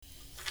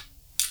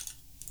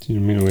Siin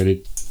on minu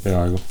edit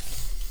peaaegu.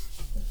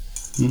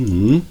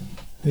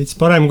 Veits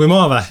parem kui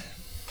maa või?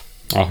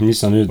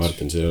 Mis sa nüüd?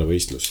 Martin, see ei ole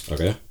võistlus,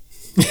 aga jah.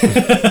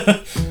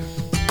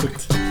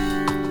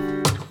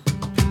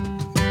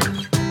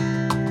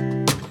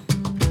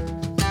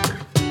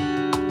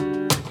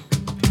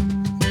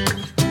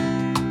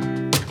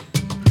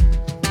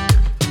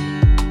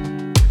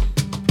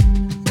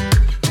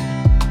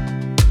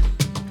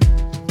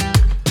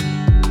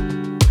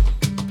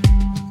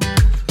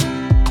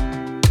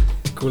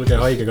 Kuulge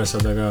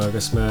haigekassad, aga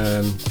kas me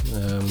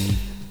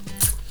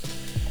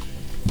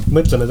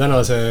mõtleme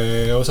tänase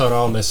osa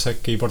raames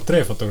äkki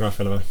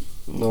portreefotograafiale või?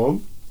 No.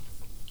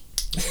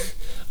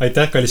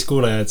 Aitäh, kallis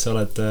kuulaja, et sa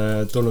oled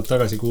tulnud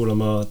tagasi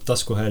kuulama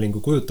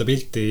taskuhäälingu Kujuta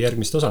pilti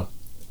järgmist osa.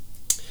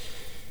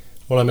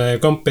 Oleme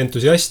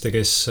kampentusiaste,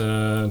 kes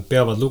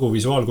peavad lugu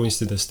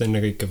visuaalkunstidest,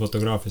 ennekõike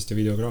fotograafiast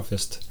ja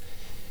videograafiast.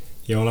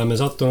 Ja oleme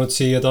sattunud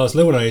siia taas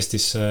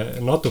Lõuna-Eestisse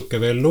natuke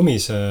veel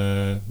lumise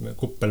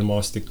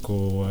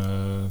kuppelmaastiku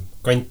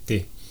kanti.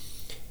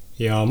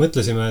 Ja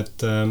mõtlesime,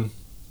 et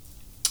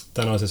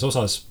tänases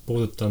osas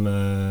puudutame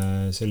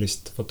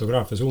sellist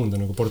fotograafia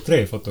suunda nagu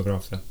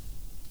portreefotograafia.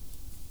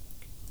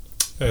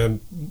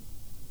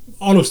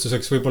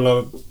 Alustuseks võib-olla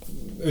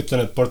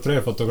ütlen, et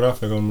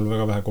portreefotograafiaga on mul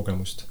väga vähe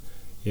kogemust.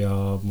 Ja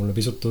mulle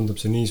pisut tundub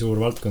see nii suur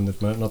valdkond,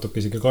 et ma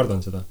natuke isegi kardan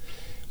seda.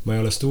 Ma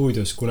ei ole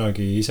stuudios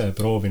kunagi ise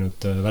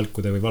proovinud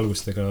välkude või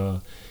valgustega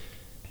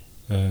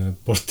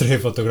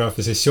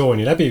portreefotograafia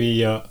sessiooni läbi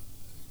viia.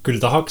 Küll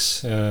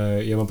tahaks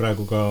ja ma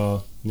praegu ka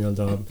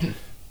nii-öelda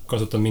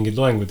kasutan mingid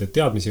loengud, et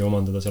teadmisi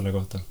omandada selle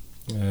kohta.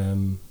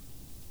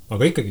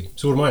 Aga ikkagi,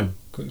 suur maailm.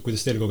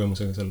 Kuidas teil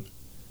kogemusega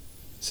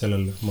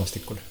sellel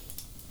maastikul?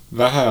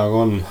 Vähe,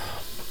 aga on.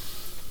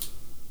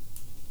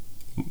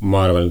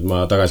 Ma arvan, et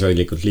ma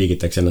tagasihoidlikult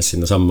liigitaks ennast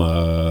sinna samma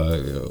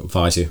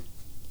faasi.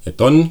 Et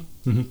on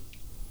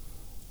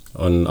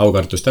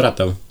aukartust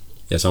äratav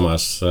ja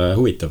samas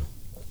huvitav.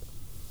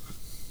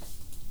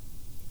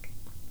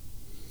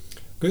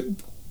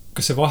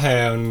 Kas see vahe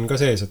on ka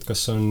sees, et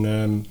kas on,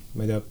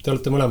 ma ei tea, te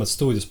olete mõlemad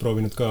stuudios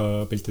proovinud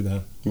ka pilti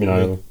teha? Mina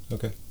ju.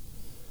 Okay.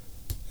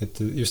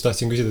 Et just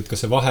tahtsin küsida, et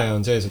kas see vahe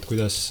on sees, et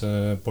kuidas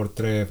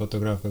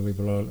portreefotograafia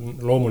võib-olla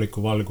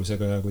loomuliku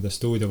valgusega ja kuidas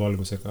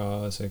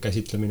stuudiovalgusega see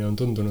käsitlemine on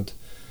tundunud.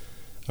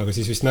 Aga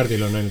siis vist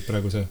Märdil on ainult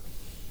praegu see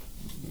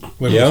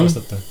võimalus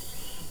vastata.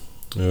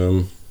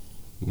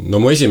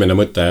 No mu esimene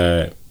mõte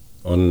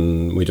on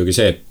muidugi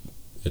see,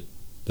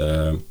 et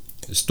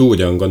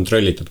stuudio on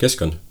kontrollitud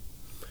keskkond.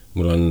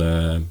 Mul on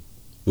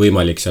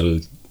võimalik seal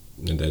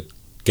nende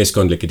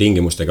keskkondlike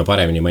tingimustega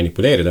paremini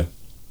manipuleerida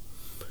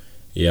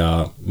ja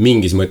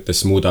mingis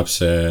mõttes muudab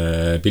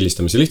see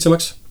pildistamise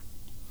lihtsamaks.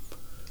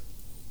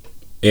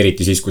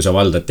 Eriti siis, kui sa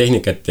valdad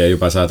tehnikat ja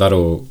juba saad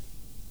aru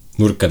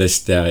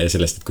nurkadest ja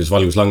sellest, et kuidas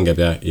valgus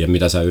langeb ja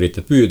mida sa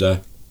üritad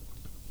püüda,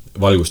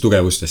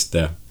 valgustugevustest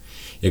ja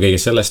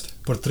kõigest sellest.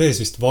 Portrees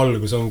vist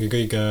valgus ongi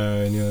kõige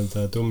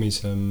nii-öelda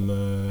tummisem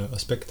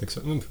aspekt, eks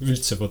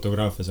üldse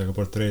fotograafias, aga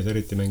portrees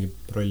eriti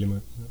mängib rolli, ma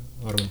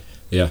arvan.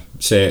 Jah,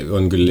 see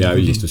on küll hea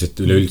üldistus, et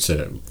üleüldse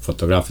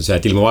fotograafias,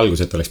 et ilma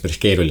valguset oleks päris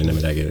keeruline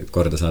midagi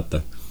korda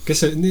saata.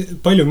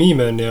 Palju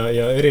miime on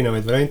ja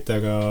erinevaid variante,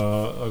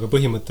 aga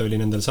põhimõte oli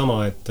nendel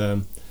sama, et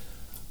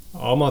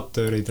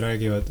amatöörid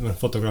räägivad,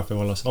 fotograafia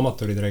vallas,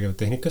 amatöörid räägivad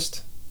tehnikast,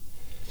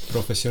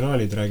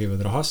 professionaalid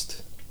räägivad rahast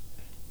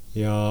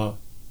ja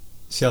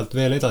sealt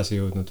veel edasi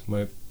jõudnud.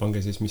 Ma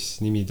pange siis, mis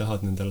nimi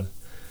tahad nendele,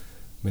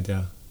 ma ei tea,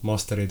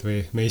 masterid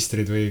või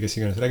meistrid või kes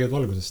iganes, räägivad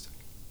valgusest.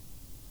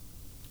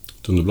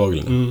 Tundub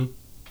loogiline.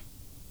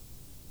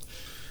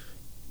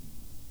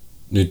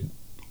 Nüüd,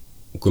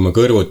 kui ma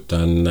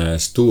kõrvutan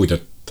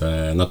stuudiot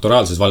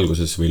naturaalses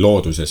valguses või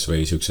looduses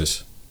või siukses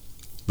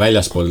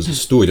väljaspool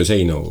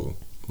stuudioseinu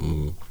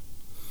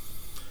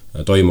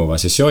toimuva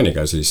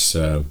sessiooniga, siis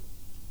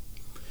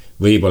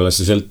võib-olla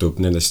see sõltub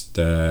nendest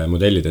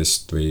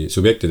modellidest või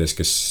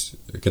subjektidest,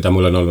 keda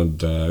mul on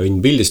olnud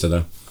õnn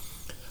pildistada.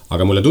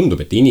 Aga mulle tundub,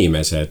 et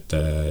inimesed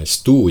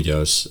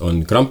stuudios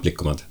on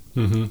kramplikumad.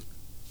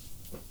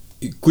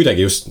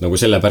 Kuidagi just nagu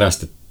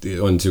sellepärast, et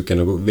on siuke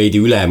nagu veidi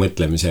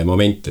ülemõtlemise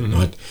moment, et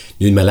et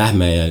nüüd me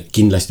lähme ja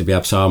kindlasti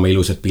peab saama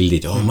ilusad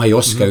pildid. Ma ei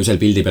oska ju seal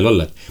pildi peal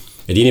olla.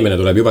 Et inimene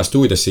tuleb juba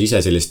stuudiosse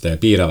ise selliste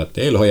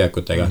piiravate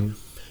eelhoiakutega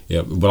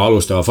ja võib-olla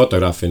alustava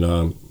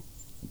fotograafina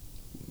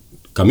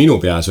ka minu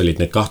peas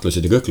olid need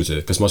kahtlused ja kõhklused,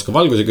 et kas ma oskan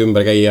valgusega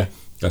ümber käia,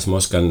 kas ma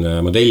oskan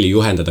modelli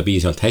juhendada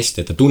piisavalt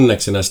hästi, et ta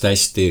tunneks ennast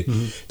hästi,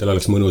 tal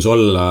oleks mõnus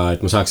olla,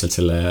 et ma saaks sealt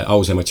selle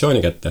ausa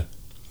emotsiooni kätte.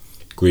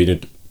 Kui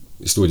nüüd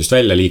stuudiost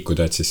välja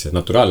liikuda, et siis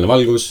naturaalne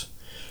valgus,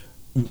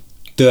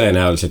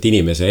 tõenäoliselt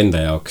inimese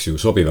enda jaoks ju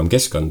sobivam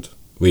keskkond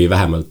või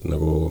vähemalt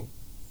nagu,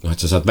 et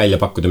sa saad välja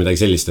pakkuda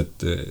midagi sellist,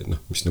 et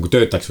mis nagu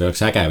töötaks või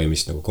oleks äge või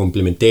mis nagu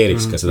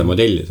komplementeeriks ka seda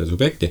modelli, seda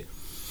subjekti.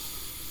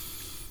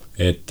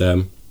 Et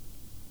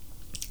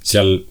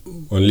seal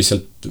on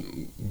lihtsalt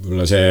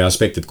see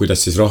aspekt, et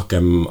kuidas siis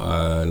rohkem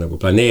nagu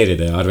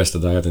planeerida ja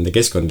arvestada nende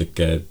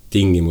keskkondlike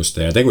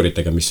tingimuste ja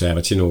teguritega, mis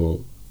jäävad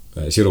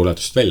siru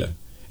ulatust välja.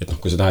 Et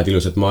kui sa tahad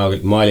ilusat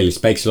maalilist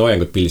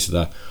päikseloojangut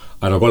pildistada,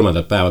 aga no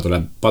 3. päeva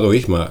tuleb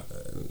paduvihma,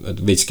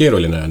 veits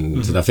keeruline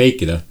on seda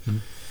fake ida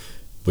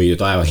või ju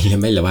taeva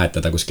hiljem välja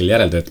vahetada kuskil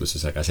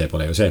järeltöötluses, aga see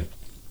pole ju see.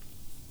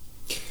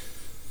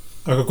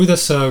 Aga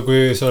kuidas sa,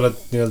 kui sa oled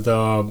nii-öelda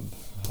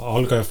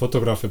algaja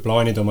fotograaf ja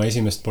plaanid oma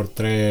esimest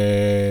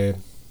portree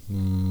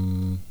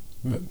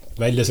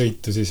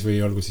väljasõitu siis või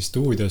olgu siis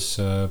stuudios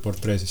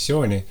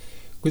portreesessiooni,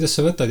 kuidas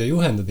sa võtad ja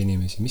juhendad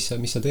inimesi, mis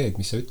sa teed,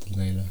 mis sa ütled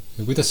neile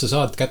ja kuidas sa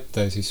saad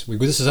kätte siis või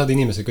kuidas sa saad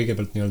inimese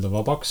kõigepealt nii-öelda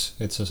vabaks,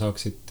 et sa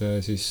saaksid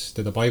siis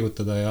teda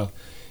paigutada ja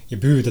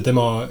püüda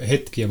tema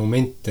hetki ja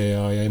momente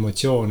ja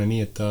emotsioone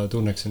nii, et ta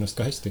tunneks ennast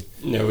ka hästi.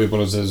 Ja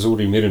võib-olla see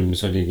suurim hirm,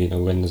 mis oligi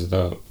nagu enne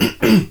seda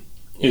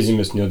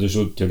esimest nii-öelda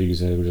shooti oligi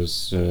see,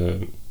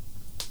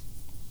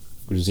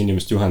 kuidas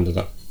inimest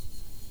juhendada.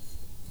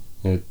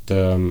 Et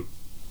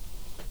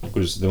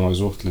kuidas sa temaga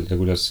suhtled ja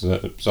kuidas sa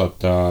saad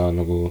ta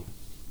nagu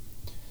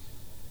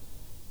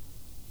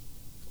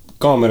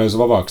kaameras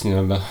vabaks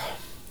nii-öelda.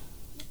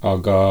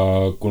 Aga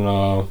kuna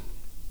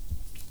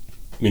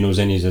minu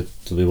senised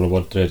võib-olla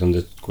portreed on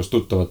tehtud koos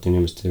tuttavate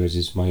inimestega,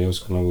 siis ma ei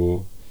oska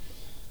nagu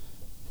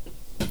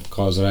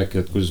kaasa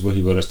rääkida, et kuidas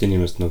võhipõõrast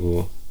inimest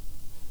nagu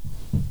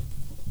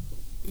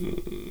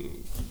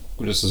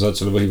kuidas sa saad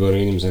selle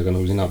võhipõõra inimesega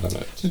nagu sina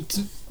peale, et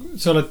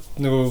sa oled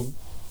nagu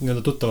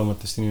nii-öelda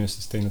tuttavamatest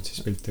inimestest teinud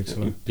siis pilti, eks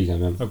ole?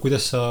 Pigem jah. Aga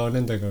kuidas sa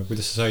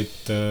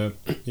said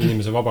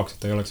inimese vabaks,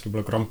 et ta ei oleks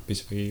võib-olla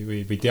krampis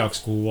või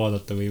teaks, kuhu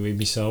vaadata või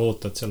mis sa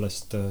ootad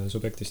sellest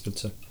subjektist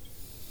üldse?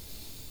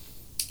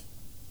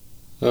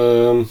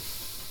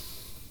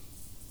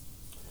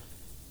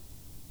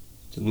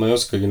 Ma ei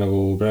oskagi nagu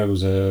praegu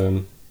see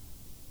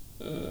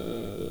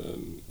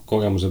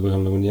kogemuse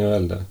põhjal nagu nii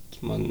öelda, et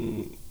ma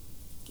olen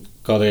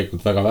ka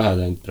tegelikult väga vähe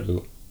teinud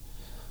praegu.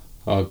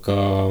 Aga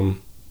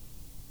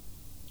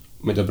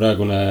ma ei tea,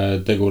 praegune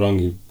tegur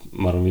ongi,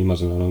 ma arvan,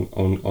 viimasena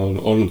on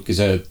olnudki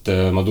see, et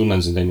ma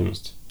tunnen seda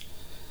inimest.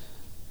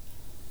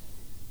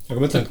 Aga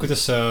mõtlen, et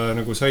kuidas sa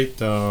nagu said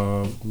ta,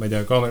 ma ei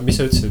tea, kaamera, mis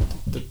sa ütlesid,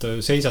 et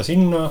seisa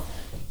sinna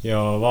ja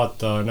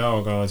vaata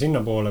näoga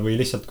sinna poole või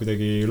lihtsalt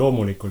kuidagi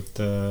loomulikult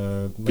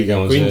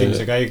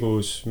kõndimise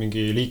käigus,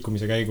 mingi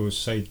liikumise käigus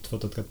said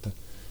fotot kätte?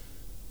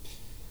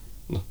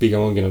 Noh,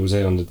 pigem ongi nagu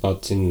see olnud, et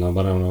vaat sinna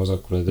paremale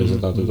osakule tee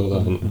seda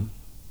toda.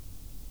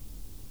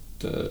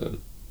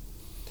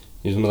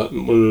 Et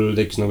mul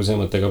tekkis nagu see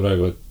mõte ka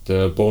praegu, et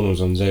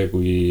boonus on see,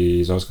 kui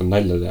sa oskad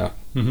nalja teha.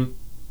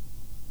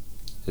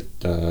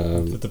 Et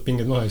võtab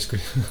pinged maha siis, kui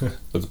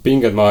võtab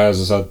pinged maha ja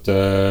sa saad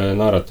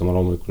naeratama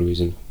loomulikul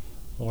viisil.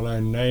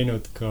 Olen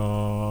näinud ka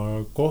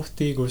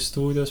kohti, kus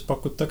stuudios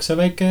pakutakse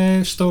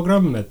väike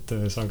stogramm, et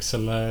saaks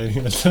selle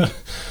nii-öelda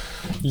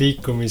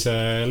liikumise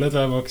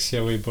lõdvemaks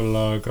ja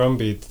võib-olla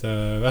krambid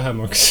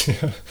vähemaks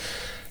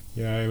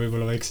ja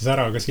võib-olla väikse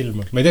säraga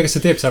silma. Ma ei tea, kas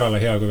see teeb särale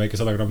hea, kui väike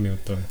 100 grammi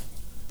võtta või?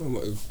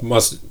 Ma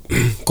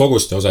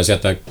koguste osas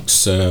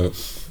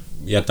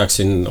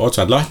jätaksin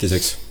otsad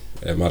lahtiseks.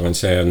 Ma arvan,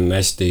 see on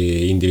hästi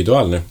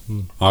individuaalne.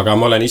 Aga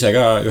ma olen ise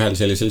ka ühel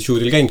sellisel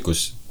shootil käinud,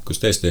 kus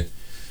tõesti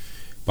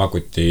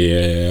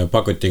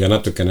pakuti ka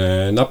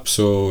natukene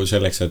napsu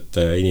selleks, et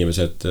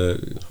inimesed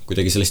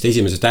kuidagi sellest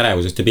esimesest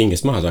ärevusest ja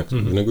pingest maha saaks,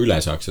 nagu üle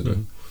saaksid.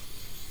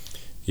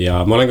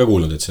 Ja ma olen ka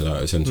kuulnud, et see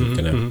on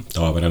selline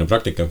tavapärane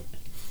praktika.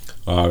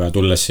 Aga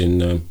tulles siin,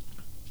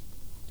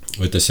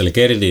 võttes selle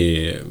Gerdi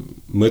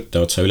mõtte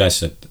otsa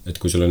üles, et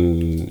kui sul on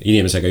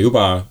inimesega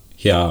juba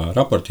hea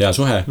raport, hea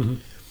suhe,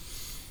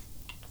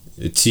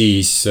 et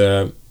siis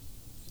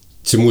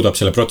see muudab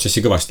selle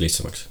protsessi kõvasti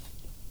lihtsamaks.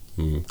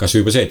 Kas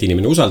juba see, et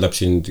inimene usaldab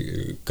sind,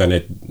 ka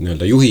need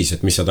nii-öelda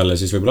juhised, mis sa talle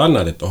siis võib-olla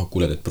annad, et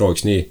kuuled, et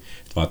prooviks nii,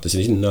 et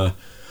vaatasin sinna.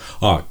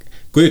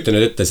 Kujuta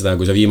nüüd ette seda,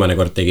 kui sa viimane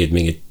kord tegid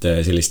mingit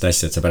sellist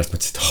asja, et sa pärast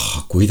mõtlesid,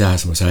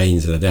 kuidas ma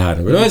sain seda teha.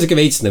 See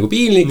veits nagu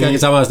piinlik,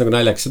 aga samas nagu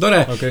naljakas ja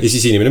tore. Okay. Ja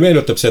siis inimene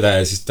meenutab seda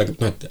ja siis ta,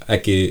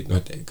 äkki,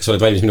 kas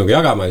oled valmis minuga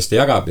jagama ja siis ta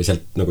jagab ja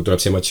sealt nagu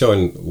tuleb see emotsioon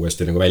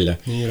uuesti nagu välja.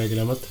 Nii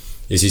räägilemat.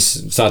 Ja siis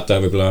saata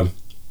võib-olla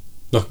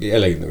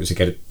jällegi nagu see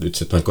Gert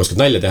ütles, et kui oskad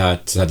nalja teha,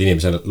 et saad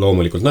inimesel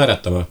loomulikult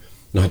naeratama.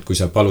 Et kui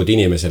sa palud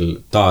inimesel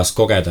taas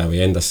kogeda või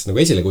endast nagu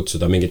esile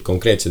kutsuda mingid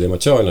konkreetsed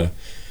emotsioone,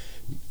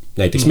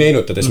 näiteks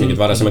meenutades mingeid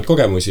varasemaid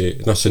kogemusi,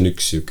 see on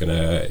üks sükene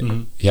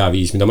hea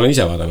viis, mida ma olen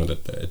ise vaadanud,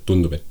 et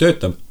tundub, et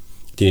töötab,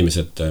 et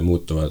inimesed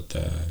muutuvad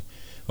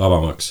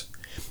vabamaks.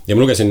 Ja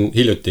ma lugesin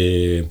hiljuti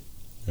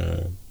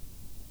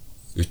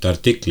ühte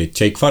artiklit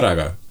Jake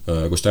Farraga,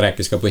 kus ta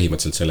rääkis ka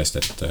põhimõtteliselt sellest,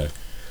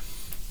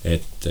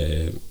 et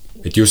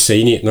just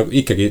see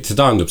ikkagi see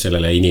taandub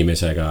sellele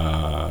inimesega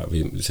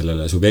või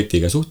sellele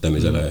subjektiga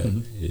suhtlemisele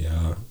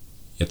ja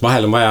et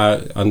vahel on vaja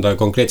anda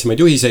konkreetsemaid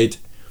juhiseid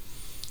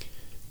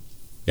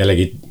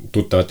jällegi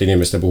tuttavate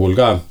inimeste puhul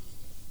ka,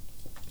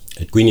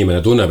 et kui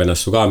inimene tunneb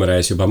ennast su kaamera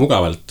ees juba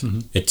mugavalt,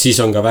 et siis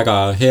on ka väga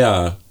hea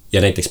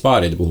ja näiteks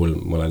paaride puhul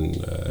ma olen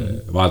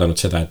vaadanud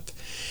seda,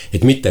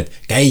 et mitte, et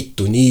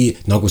käitu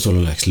nii, nagu sul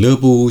oleks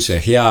lõbus ja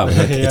hea,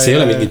 et see ei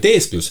ole mingi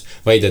teesklus,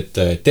 vaid et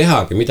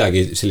tehagi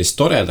midagi sellist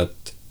toredat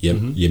ja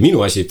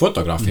minu asi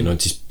fotograafina on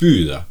siis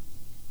püüda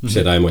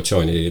seda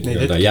emotsiooni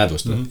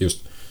jäädvustada,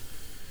 just.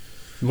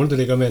 mul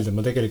tuli ka meelde,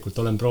 ma tegelikult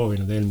olen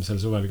proovinud eelmisel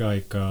suvel ka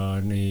ikka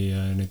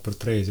neid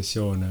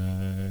portreesessioone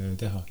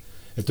teha.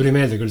 Et tuli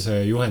meelde küll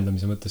see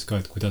juhendamise mõttes ka,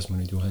 et kuidas ma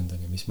nüüd juhendan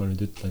ja mis ma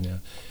nüüd ütlen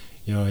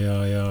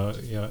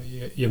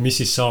ja mis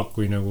siis saab,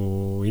 kui nagu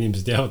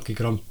inimesed jäävadki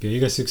krampi ja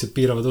igas sellised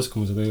piiravad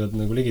uskumused võivad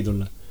nagu ligi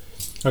tulla.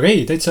 Aga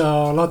ei, täitsa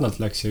laadnalt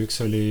läks ja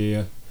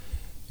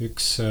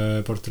üks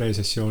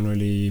portreesessioon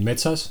oli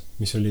metsas,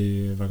 mis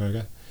oli väga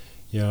äge.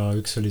 Ja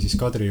üks oli siis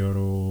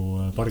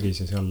Kadrioru pargis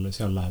ja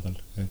seal lähedal.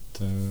 Et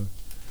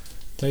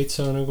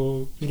täitsa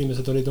nagu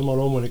inimesed olid oma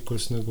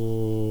loomulikus nagu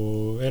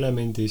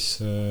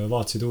elemendis,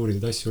 vaatsid,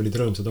 uurisid asju, olid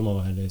rõõmsad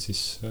omavahel ja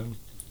siis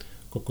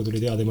kokku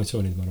tulid head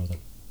emotsioonid, ma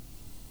loodan.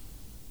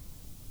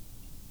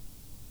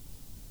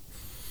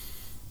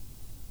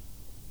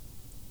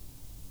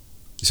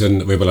 See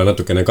on võib-olla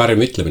natukene karm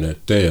ütlemine,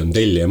 et töö on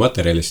tellija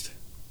materjalist.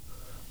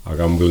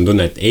 Aga mul on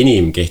tunne, et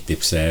enim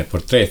kehtib see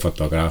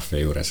portreefotograafia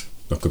juures.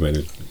 Kui me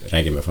nüüd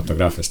räägime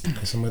fotograafiast.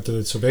 Sa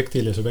mõtled, et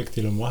subjektil ja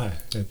subjektil on vahe,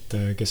 et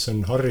kes on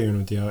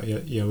harjunud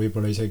ja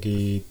võib-olla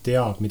isegi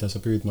teab, mida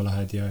sa püüdma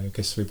lähed ja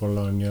kes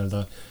võib-olla on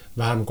nii-öelda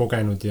vähem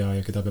kogenud ja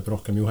keda peab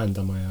rohkem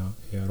juhendama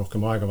ja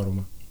rohkem aega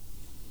varuma.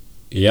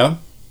 Jah,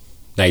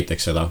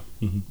 näiteks seda.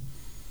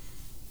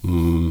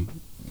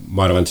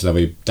 Ma arvan, et seda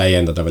võib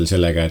täiendada veel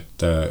sellega, et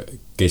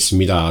kes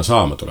mida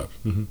saama tuleb.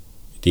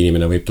 Et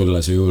inimene võib tulla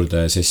see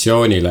juurde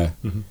sessioonile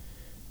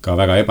ka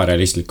väga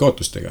ebarealistlike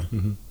ootustega.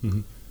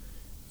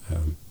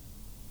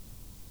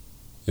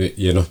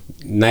 Ja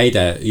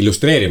näide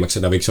illustreerimaks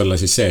seda võiks olla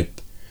siis see, et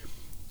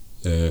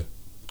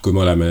kui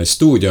me oleme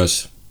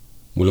stuudios,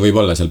 mul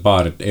võib olla seal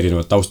paar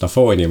erinevat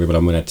taustafooni,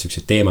 võib-olla mõned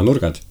sellised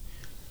teemanurgad,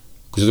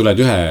 kui sa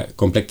tuled ühe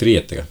komplekti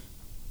riietega,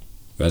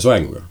 ühe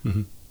soenguga,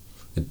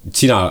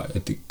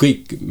 et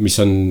kõik, mis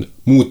on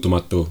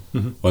muutumatu,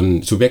 on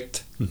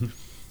subjekt.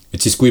 Et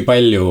siis kui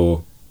palju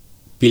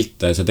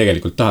pilte sa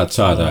tegelikult tahad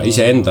saada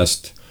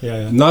iseendast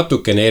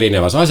natukene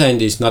erinevas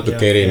asendis,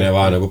 natuke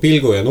erineva nagu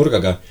pilgu ja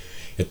nurgaga,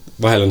 et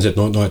vahel on see, et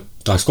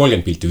et tahaks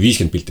 30 pilti või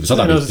 50 pilti või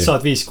 100 pilti.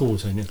 Saad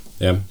 5-6 on ju.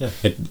 Jah,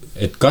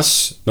 et kas,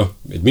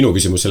 et minu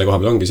küsimus selle koha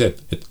peal ongi see,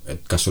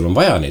 et kas sul on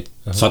vaja neid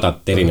 100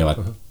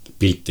 erinevat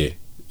pilti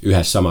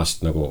ühest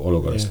samast nagu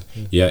olukorrast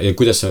ja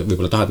kuidas sa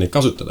võib-olla tahad neid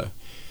kasutada.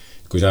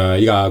 Kui sa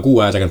iga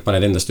kuu aja tagant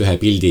paned endast ühe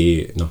pildi,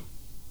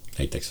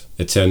 näiteks,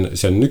 et see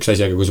on üks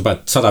asi, aga kui sa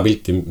paned 100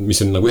 pilti,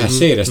 mis on nagu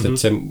ühest seeriast, et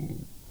see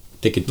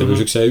tekitab ju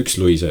sükse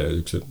üksluise,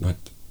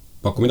 et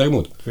paku midagi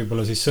muud.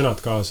 Võib-olla siis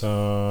sõnad kaasa,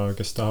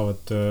 kes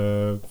tahavad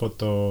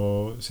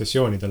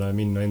fotosessioonidele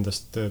minna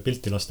endast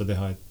pilti lasta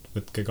teha, et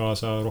võtke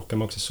kaasa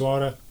rohkem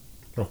aksessuaare,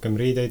 rohkem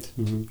riideid,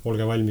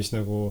 olge valmis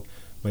nagu,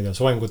 ma ei tea,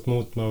 soengut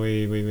muutma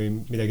või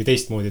midagi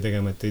teistmoodi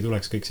tegema, et ei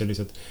tuleks kõik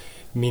sellised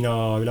mina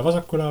üle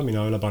vasakula,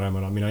 mina üle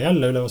paremala, mina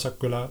jälle üle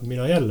vasakula,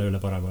 mina jälle üle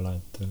paremala,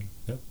 et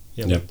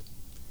jah.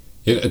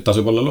 Et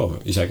tasub olla loov,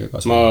 ise ka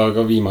kaasa. Ma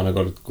ka viimane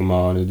kord, kui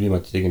ma nüüd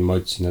viimati tegin, ma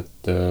ütlesin,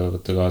 et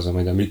võtta kaasa,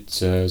 ma ei tea,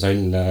 mütse,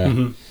 salle,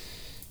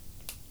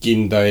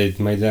 kindaid,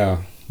 ma ei tea,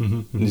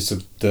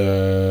 lihtsalt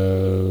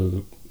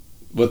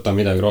võta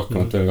midagi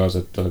rohkemat veel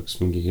kaasa, et oleks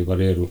mingigi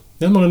varieeru.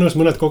 Jah, ma olen nõus,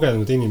 mõned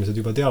kogenud inimesed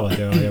juba teavad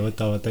ja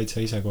võtavad täitsa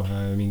ise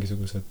kohe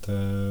mingisugused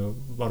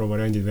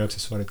varuvariandid või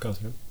aksessuaarid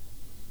kaasa.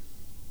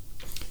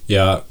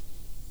 Ja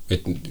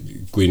et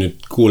kui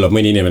nüüd kuulab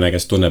mõni inimene,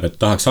 kes tunneb, et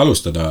tahaks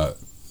alustada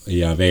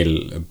ja veel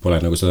pole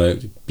nagu seda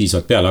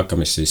piisavalt peale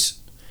hakkamist, siis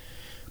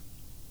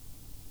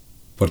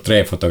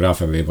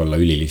portreefotograafia võib olla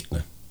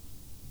ülilihtne.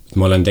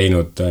 Ma olen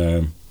teinud,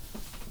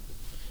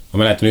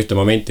 ma mäletan ühte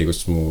momenti,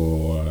 kus mu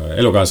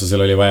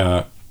elukaaslasel oli vaja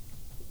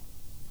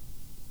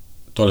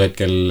tol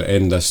hetkel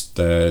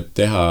endast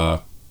teha,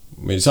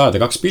 või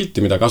saada 2 pilti,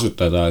 mida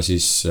kasutada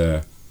siis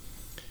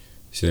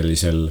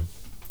sellisel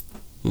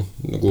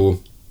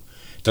nagu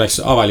ta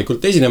läks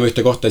avalikult esinema ühte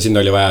kohta ja sinna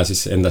oli vaja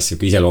siis endast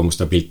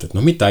iseloomusta pilt, et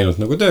mitte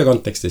ainult nagu töö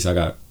kontekstis,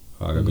 aga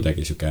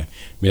kuidagi siuke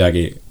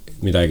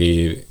midagi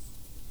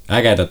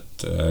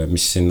ägedat,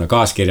 mis sinna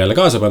kaaskirjale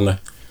kaasa panna.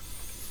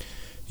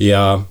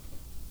 Ja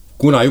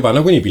kuna juba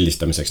nagunii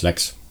pildistamiseks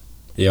läks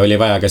ja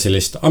oli vaja ka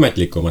sellist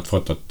ametlikumat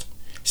fotot,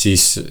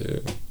 siis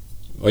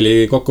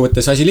oli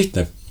kokkuvõttes asi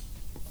lihtne.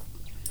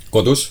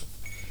 Kodus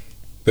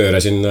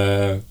pöörasin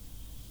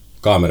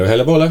kaamera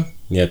ühele poole,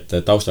 nii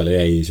et taustale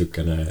jäi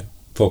sükene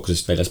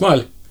fookusest väljas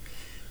maal,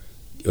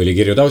 oli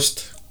kirju taust,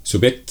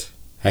 subjekt,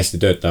 hästi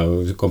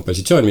töötav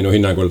kompositsioon minu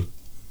hinnangul,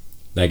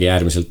 nägi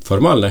äärmiselt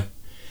formaalne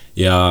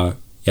ja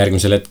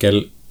järgmisel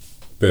hetkel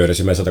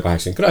pöörasime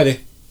 180 kraadi,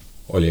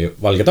 oli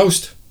valge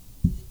taust,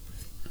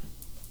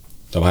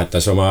 ta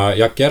vahetas oma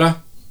jakki ära,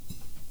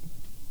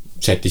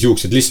 sättis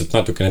juuksed lihtsalt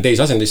natukene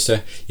teise asendisse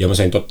ja ma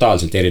sain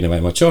totaalselt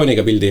erineva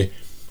emotsiooniga pildi,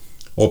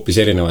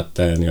 hoopis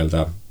erinevate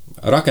nii-öelda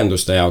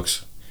rakenduste jaoks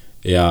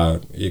ja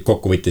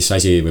kokku võttis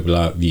asi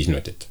võib-olla 5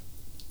 minutit.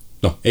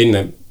 Enne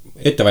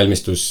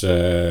ettevalmistus,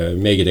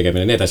 meigi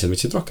tegemine, need asjad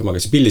võtsid rohkem,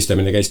 aga see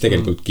pildistamine käis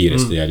tegelikult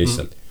kiiresti ja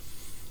lihtsalt.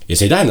 Ja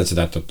see ei tähenda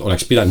seda, et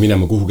oleks pidanud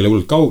minema kuhugile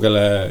hullult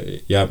kaugele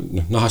ja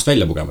nahast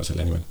välja pugema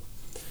selle nimel.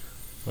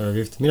 Väga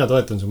kihvt. Mina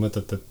toetan su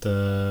mõtet, et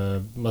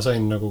ma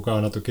sain nagu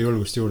ka natuke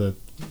julgust juurde,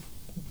 et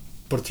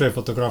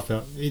portreefotograafia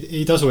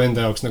ei tasu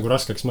enda jaoks nagu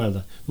raskeks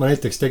mõelda. Ma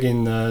näiteks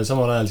tegin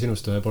samal ajal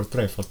sinust ühe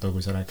portreefoto,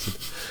 kui sa rääkisid.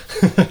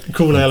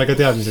 Kuulajale ka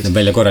teadmiseks.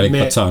 Välja korralik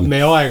patsaan. Me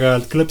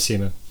aeg-ajalt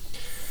klõpsime.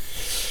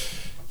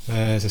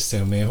 Sest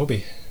see on meie hobi.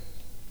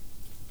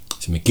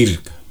 See on meie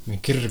kirg.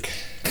 Meie kirg.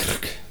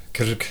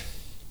 Kirg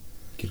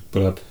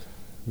põleb.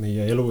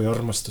 Meie elu ja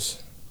armastus.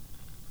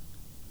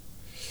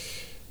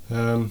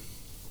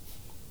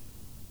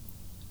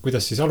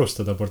 Kuidas siis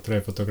alustada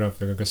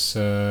portreefotograafiaga? Kas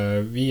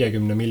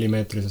 50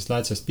 millimeetrisest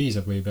läätsest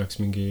piisab või peaks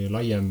mingi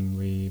laiem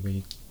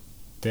või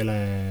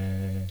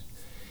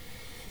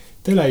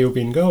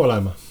telejubin ka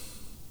olema?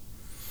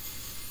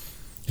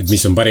 Et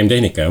mis on parim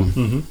tehnika, jah?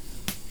 Mm-hmm.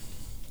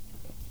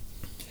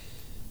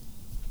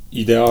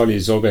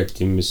 Ideaalis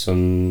objektiiv, mis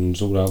on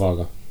suure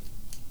avaga.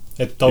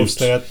 Et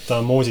tausta jätta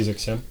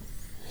moosiseks, jah?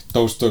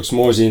 Taust oleks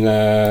moosine...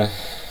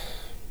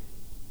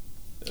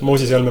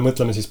 Moosise all me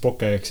mõtleme siis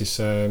poke, ehk siis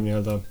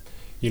nii-öelda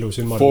ilus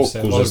ümmargus.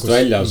 Fookusest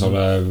väljas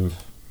olev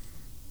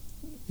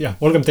jah,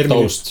 olgem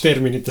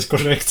terminites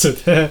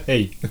korrektsed.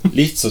 Ei.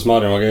 Lihtsas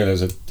Maarjamaa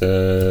keeles, et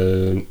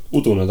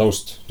udune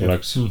taust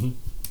tuleks.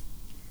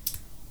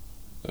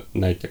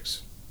 Näiteks.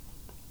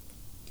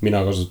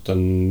 Mina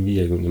kasutan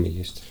 50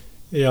 millist.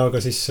 Ja ka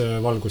siis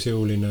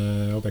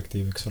valgusjõuline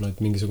objektiiv, eks ole, et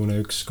mingisugune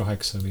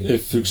 1.8 või...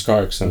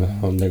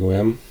 F1.8 on tegu,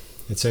 jah.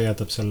 Et see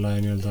jätab selle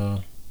nii-öelda,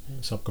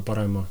 saab ka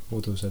parema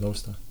uduse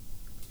tausta.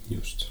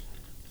 Just.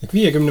 Et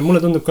 50,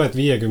 mulle tundub ka, et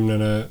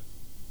 50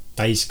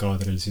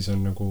 täiskaadril siis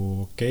on nagu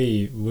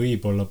okei,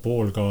 võib-olla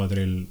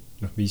poolkaadril,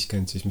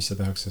 50 siis, mis see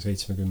tehakse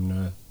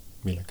 70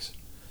 milleks.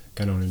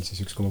 Canonil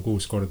siis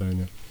 1,6 korda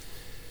on ju.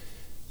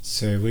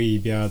 See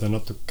võib jääda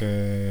natuke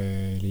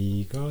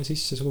liiga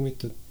sisse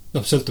suumitud.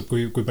 Sõltub,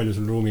 kui palju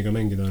sul ruumiga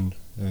mängida on.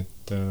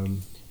 Et,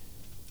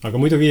 aga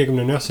muidu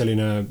 50 on jah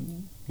selline,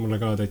 mulle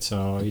ka täitsa...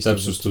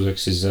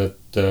 Täpsustuseks siis,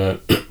 et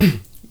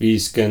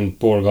 50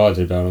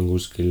 poolkaadri peal on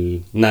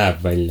kuskil, näeb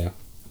välja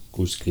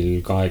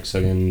kuskil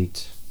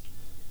 80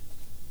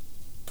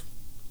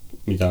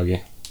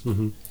 midagi.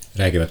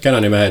 Räägivad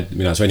Canoni mehed,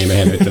 mina Sony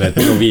mehena ütlen, et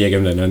minu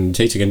 50 on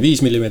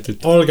 75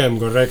 millimeetrit. Olgem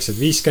korrektsed,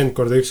 50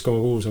 korda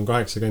 1,6 on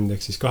 80,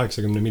 ehk siis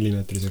 80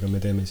 millimeetrisega me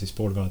teeme siis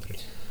poolkaadril.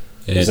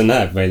 Ja see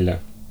näeb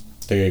välja.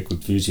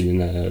 Tegelikult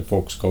füüsiline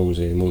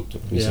fookuskaugus ei muutu.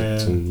 Lihtsalt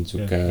see on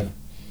niisugune,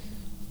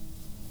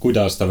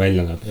 kuidas ta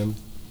välja näeb.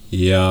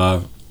 Ja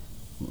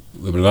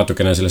võib-olla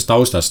natukene sellest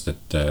taustast,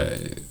 et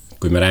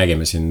kui me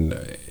räägime siin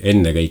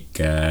enne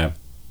kõike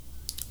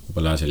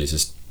võib-olla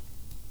sellisest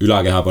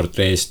ülakeha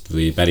portreest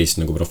või päris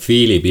nagu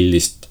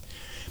profiilipildist,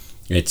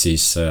 et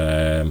siis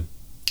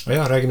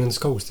räägime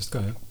nendest kaugustest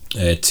ka, jah.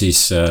 Et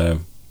siis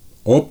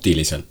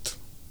optiliselt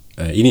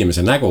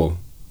inimese nägu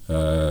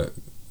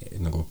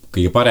nagu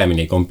kõige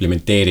paremini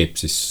komplimenteerib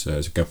siis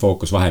selline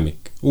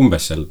fookusvahemik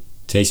umbes seal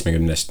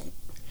 70-st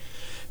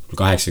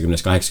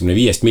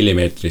 80-85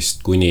 millimeetrist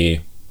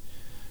kuni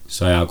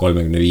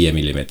 135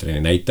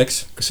 millimeetrini näiteks.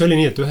 Kas see oli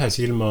nii, et ühe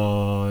silma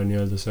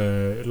nii-öelda see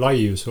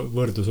laius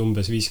võrdus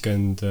umbes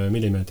 50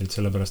 millimeetrit,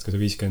 sellepärast ka see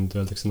 50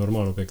 öeldakse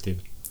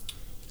normaalobjektiiv?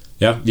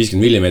 Jah,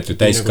 50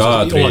 millimeetrit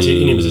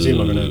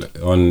täiskaadril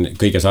on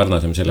kõige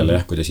sarnasem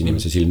sellele, kuidas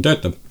inimese silm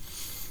töötab.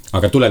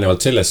 Aga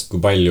tulenevalt sellest,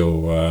 kui palju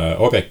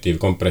objektiiv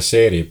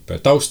kompresseerib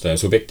tausta ja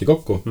subjekti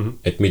kokku,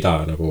 et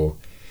mida nagu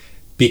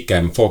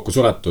pikem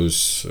fookusulatus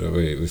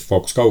või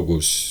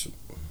fookuskaugus,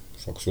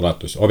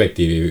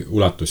 objektiivi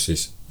ulatus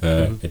siis,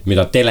 et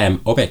mida telem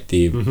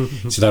objektiiv,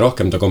 seda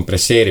rohkem ta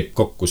kompresseerib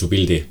kokku su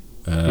pildi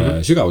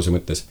sügavuse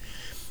mõttes.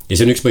 Ja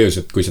see on üks põhjus,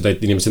 et kui sa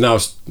teed inimese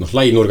näost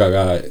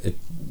lainurgaga, et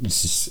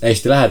siis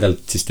hästi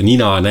lähedalt, siis ta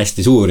nina on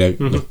hästi suur ja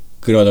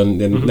kõrvad on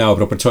näo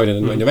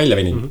proportsioonid on ju välja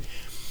veninud.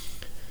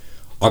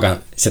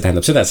 Aga see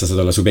tähendab seda, et sa saad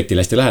olla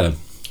subjektile hästi lähedal.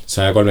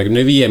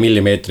 135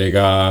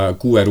 millimeetriga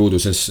 6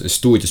 ruuduses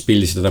stuudios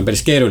pildistada on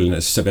päris keeruline,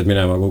 siis sa pead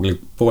minema Google'i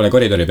poole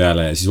koridori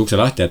peale ja siis ukse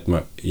lahti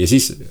jätma ja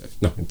siis,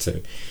 et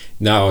see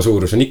näo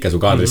suurus on ikka su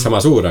kaadris sama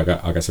suur,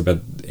 aga sa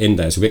pead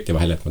enda ja subjekti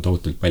vahel jätma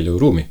tohutult palju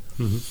ruumi.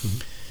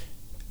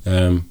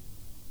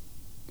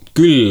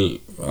 Küll,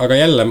 aga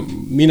jälle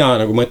mina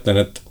nagu mõtlen,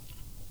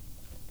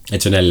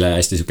 et see on jälle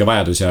hästi selline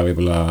vajadus ja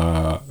võib-olla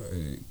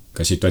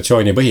ka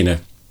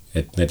situatsioonipõhine,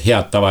 et need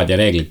head tavad ja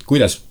reeglid,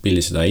 kuidas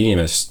pildistada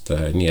inimest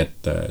nii,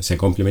 et see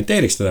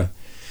komplimenteeriks teda,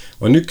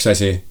 on üks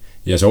asi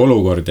ja see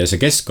olukord ja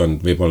see keskkond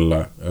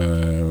võib-olla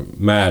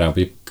määrab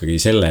ikkagi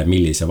selle,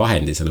 millise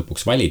vahendi sa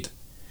lõpuks valid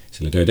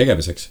selle töö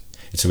tegemiseks.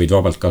 Et sa võid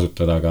vabalt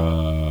kasutada ka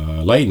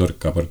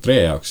lainurka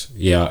portree jaoks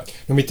ja...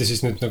 No mitte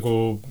siis nüüd nagu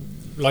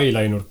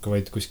lainurka,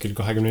 vaid kuskil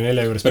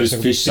 24 juures... Päris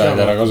nagu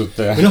fish-side ära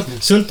kasutaja.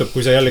 Või sõltub,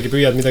 kui sa jällegi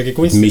püüad midagi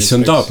kunstilist. Mis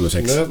on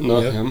taotluseks.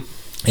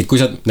 Et kui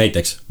sa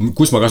näiteks,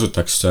 kus ma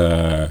kasutaks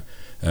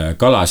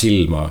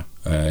kalasilma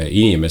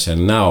inimese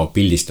näo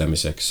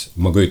pildistamiseks,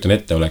 ma kujutan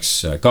ette,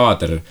 oleks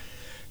kaader,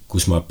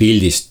 kus ma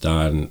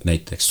pildistan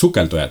näiteks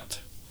sukeldujat,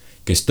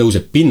 kes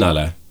tõuseb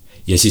pinnale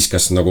ja siis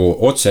kas nagu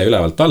otse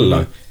ülevalt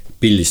alla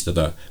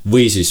pildistada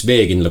või siis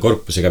veekindla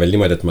korpusega veel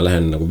niimoodi, et ma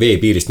lähen nagu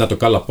veepiirist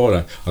natuke allapoole,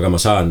 aga ma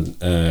saan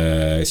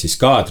siis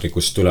kaadri,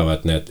 kus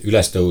tulevad need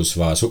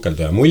ülestõusva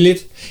sukelduja mullid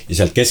ja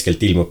sealt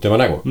keskelt ilmub tema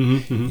nägu.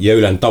 Ja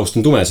ülejäänud taust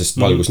on tume, sest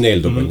valgus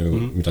neeldub,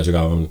 mida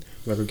sügavam on.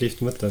 Väga kihvt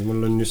mõte, et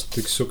mul on just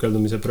üks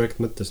sukeldumise projekt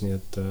mõttes, nii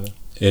et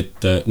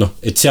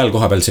et seal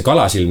koha peal see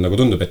kalasilm nagu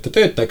tundub, et ta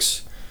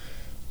töötaks.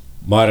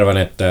 Ma arvan,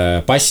 et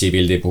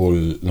passipildi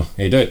puhul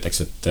ei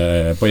töötaks, et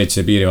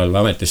politsei piirivalve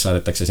ametis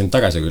saadetakse sind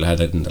tagasi, kui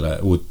lähed endale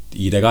uut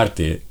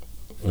ID-kaarti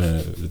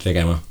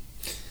tegema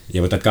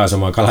ja võtad kaasa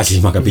oma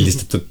kalasilmaga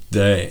pildistatud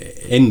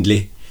endli.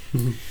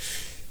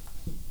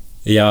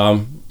 Ja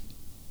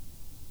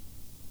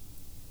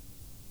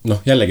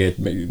jällegi, et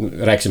me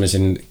rääkisime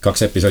siin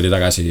 2 episoodi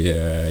tagasi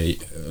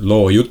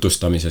loo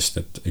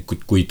jutustamisest, et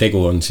kui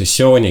tegu on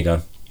sessiooniga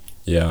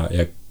ja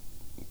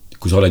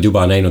kui sa oled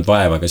juba näinud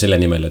vaeva ka selle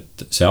nimel,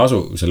 et see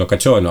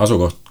lokatsioon,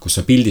 asukoht, kus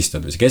sa pildistad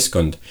või see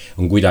keskkond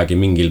on kuidagi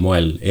mingil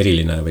moel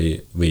eriline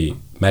või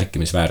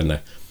märkimisväärne.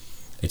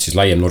 Et siis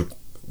laiem nurk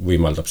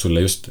võimaldab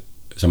sulle just,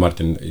 sa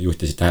Martin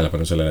juhtisid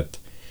tähelepanu sellele,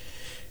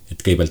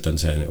 et kõigepealt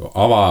on see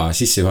ava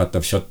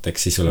sissejuhatav shot,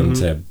 eks siis sul on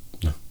see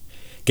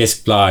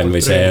keskplaan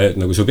või see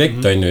nagu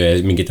subjekt on ju ja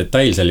mingi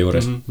detail seal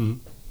juures.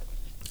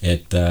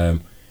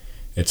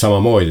 Et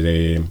samamoodi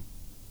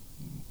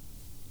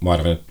ma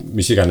arvan, et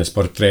mis iganes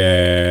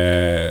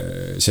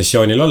portree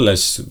sessioonil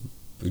olles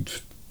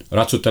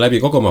ratsuta läbi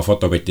kogu oma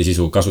fotokoti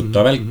sisu,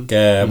 kasuta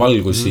välke,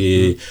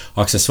 valgusi,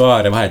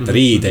 aksessuaare, vaheta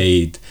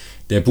riideid,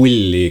 tee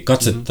pulli,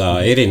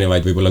 katseta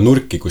erinevaid võib-olla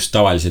nurki, kus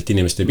tavaliselt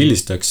inimest ei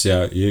pildistaks ja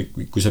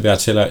kui sa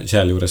pead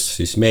seal juures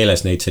siis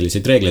meeles neid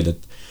selliseid reegleid,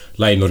 et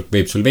lainurk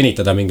võib sul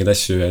venitada mingeid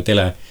asju ja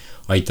tele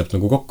aitab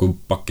nagu kokku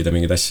pakkida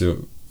mingeid asju,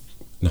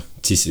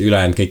 siis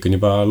ülejäänud kõik on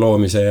juba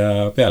loomise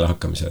ja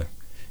pealehakkamise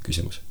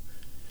küsimus.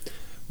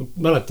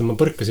 Mäletan, ma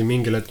põrkasin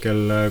mingil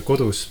hetkel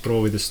kodus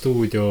proovides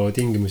stuudio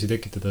tingimusi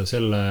tekitada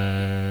selle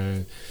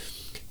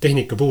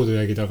tehnika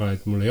puudujäägi taga,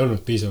 et mul ei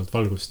olnud piisavalt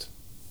valgust.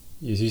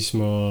 Ja siis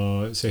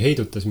see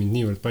heidutas mind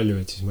niivõrd palju,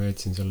 et siis ma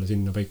jätsin selle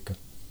sinna paika.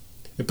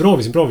 Ja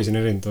proovisin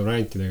erinevate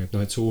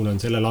variantidega, et suunan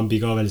selle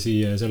lambi ka veel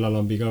siia ja selle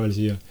lambi ka veel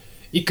siia.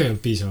 Ikka ei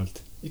olnud piisavalt.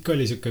 Ikka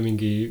oli siuke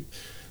mingi,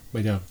 ma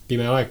ei tea,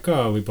 pime aeg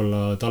ka,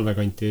 võib-olla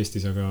talvekanti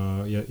Eestis,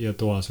 ja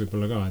toas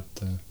võib-olla ka,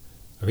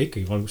 aga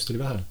ikkagi valgust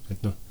oli vähe,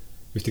 et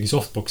ühtegi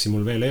softboxi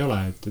mul veel ei ole,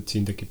 et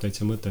siin tekib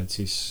täitsa mõte, et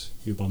siis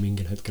juba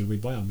mingil hetkel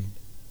võib vaja minna.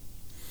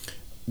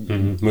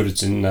 Ma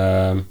üritasin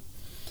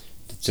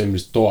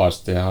detsembris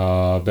toas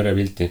teha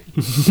perepilti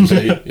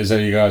ja see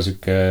oli ka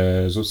siuke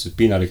suhteliselt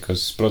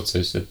piinarikas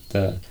protsess, et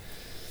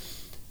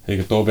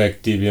õiget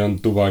objektiivi on,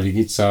 tuba oli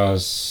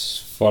kitsas,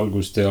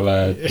 valgust ei ole,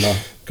 et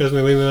Kas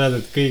me võime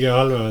öelda, et kõige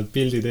halvemad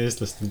pildid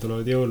eestlastel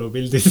tulevad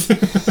jõulupildid?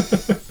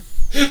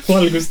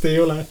 Valgust ei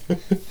ole.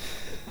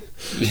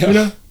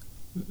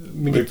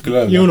 Mingid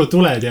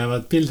jõulutuled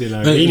jäävad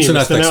pildile, aga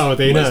inimeste näod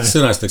ei näe.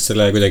 Sõnastaks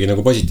selle kuidagi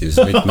nagu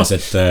positiivses võtmes,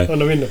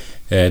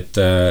 et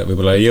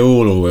võib-olla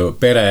jõulu,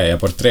 pere ja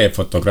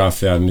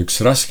portreetfotograafia on üks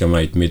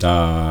raskemaid, mida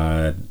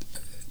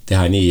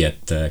teha nii,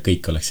 et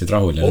kõik oleksid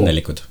rahul ja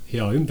õnnelikud.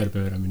 Hea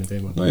ümberpööramine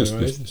teema. No just.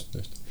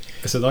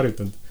 Kas sa oled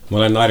harjutanud? Ma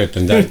olen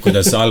harjutanud,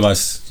 kuidas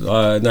halvas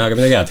näha ka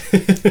midagi head.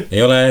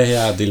 Ei ole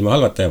head ilma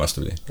halvata ja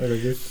vastupidi. Väga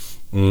küll.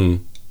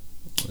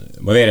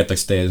 Ma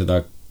veeretaks teie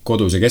seda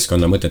koduse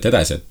keskkonna mõtet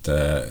edasi, et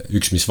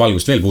üks, mis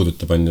valgust veel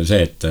puudutab, on ju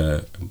see, et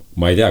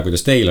ma ei tea,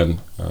 kuidas teil on.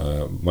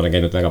 Ma olen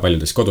käinud väga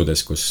paljudes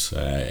kodudes, kus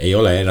ei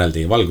ole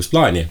eraldi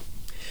valgusplaani.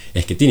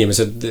 Ehk et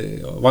inimesed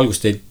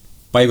valgusteid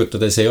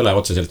paigutades ei ole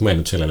otseselt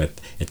mõelnud sellele,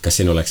 et kas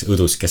siin oleks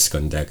õdus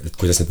keskkond ja et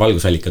kuidas need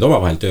valgusallikad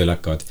omavahel tööle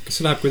hakkavad. Kas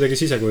see läheb kuidagi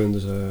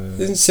sisekujunduse?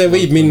 See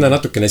võib minna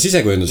natukene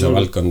sisekujunduse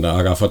valdkonda,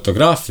 aga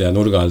fotograafia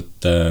nurga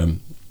alt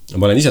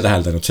ma olen ise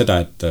täheldanud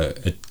seda,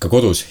 et ka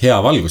kodus hea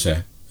valguse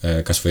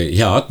kas või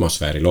hea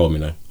atmosfääri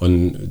loomine on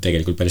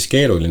tegelikult päris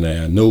keeruline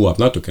ja nõuab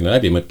natukene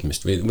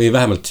läbimõtlemist või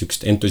vähemalt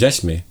sükst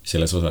entusiasmi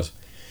selles osas.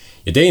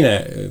 Ja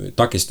teine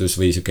takistus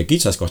või siuke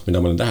kitsaskoht, mida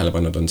ma olen tähele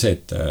pannud, on see,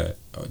 et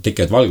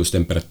tekivad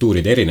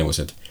valgustemperatuuride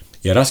erinevused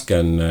ja raske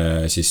on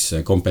siis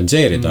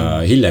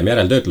kompenseerida hiljem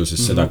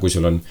järeltöötluses seda, kui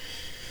sul on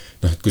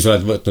kui sa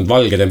oled võtnud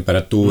valge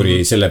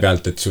temperatuuri selle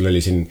pealt, et sul oli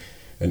siin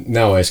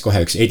näo ees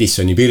kohe üks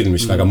Edisoni pirn,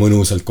 mis väga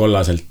mõnusalt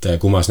kollaselt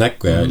kumas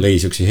näkku ja lõi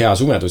siuksi hea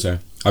sumeduse,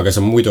 aga sa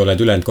muidu oled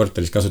ülejäänud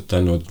korteris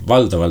kasutanud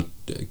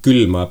valdavalt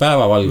külma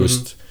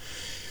päevavalgust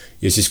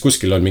ja siis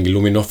kuskil on mingi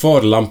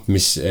luminofoorlamp,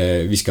 mis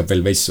viskab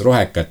veel veits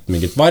rohekat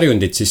mingit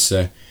varjundit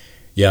sisse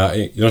ja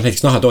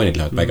näiteks nahatoonid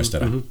lähevad paigast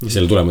ära ja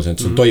selle tulemusena,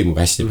 et sul toimub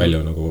hästi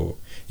palju nagu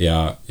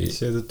ja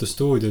seetõttu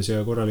stuudios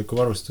ja korraliku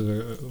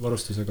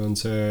varustusega on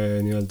see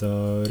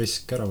nii-öelda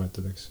risk ära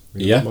võetud, eks?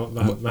 Jah,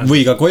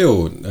 või ka koju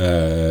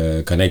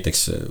ka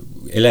näiteks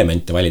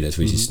elemente valides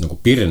või siis nagu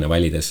pirne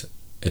valides,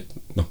 et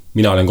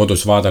mina olen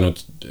kodus vaadanud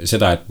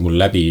seda, et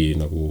mul läbi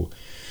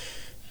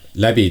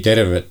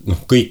terve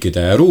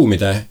kõikide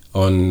ruumide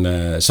on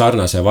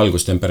sarnase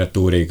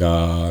valgustemperatuuriga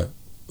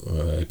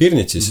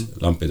pirnid siis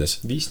lampides.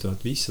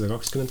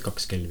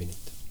 5522 kelvinit.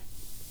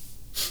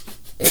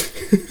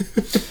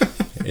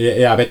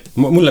 hea vett.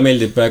 Mulle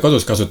meeldib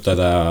kodus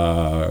kasutada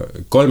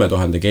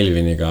 3000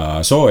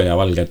 kelviniga sooja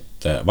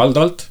valget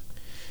valdavalt.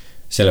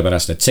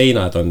 Sellepärast, et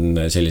seinad on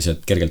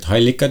sellised kergelt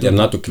hallikad ja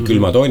natuke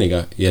külma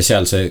tooniga ja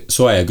seal see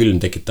soe ja külm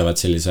tekitavad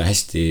sellise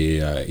hästi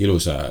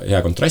ilusa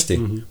hea kontrasti.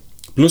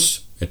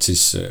 Pluss, et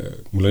siis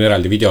mul on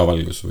eraldi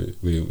videovalgus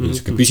või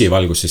selline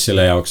püsivalgus siis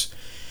selle jaoks,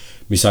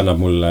 mis annab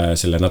mulle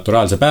selle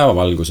naturaalse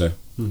päevavalguse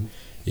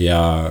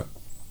ja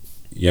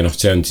noh,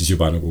 see on siis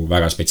juba nagu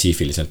väga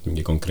spetsiifiliselt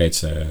mingi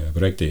konkreetse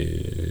projekti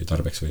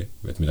tarbeks või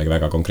et midagi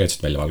väga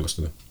konkreetset välja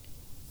valgustada.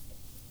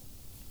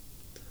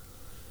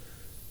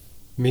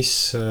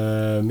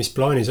 Mis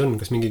plaanis on?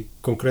 Kas mingi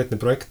konkreetne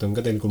projekt on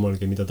ka teil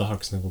kummalgi, mida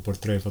tahaks nagu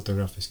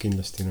portreefotograafias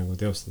kindlasti nagu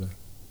teostada?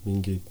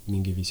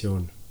 Mingi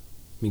visioon,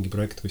 mingi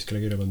projekt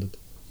kuskile kirja pandud?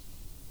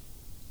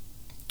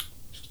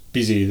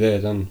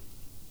 Pisiideed on.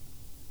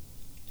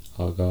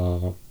 Aga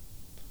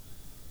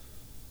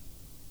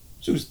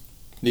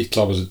sellised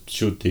lihtlabased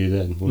shooti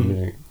ideed mul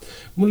midagi.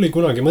 Mul ei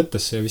kunagi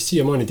mõttesse ja vist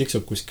siiamaani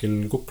tiksub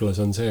kuskil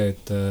kuklas on see,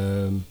 et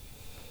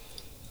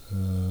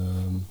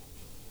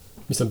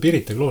mis on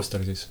Pirita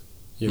klooster siis?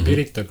 Ja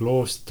Pirita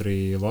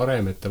kloostri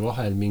varemete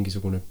vahel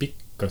mingisugune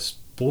pikkas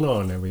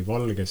punane või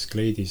valges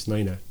kleidis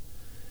naine.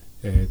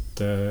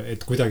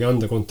 Et kuidagi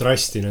anda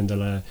kontrasti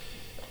nendele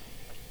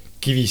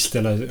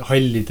kivistele,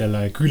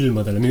 hallidele,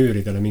 külmadele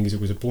müüridele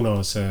mingisuguse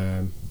punase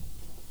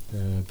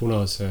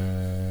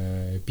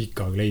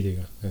pika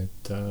kleidiga.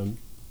 Et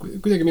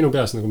kuidagi minu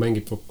peas nagu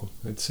mängib kokku.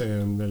 Et see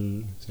on veel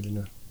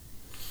selline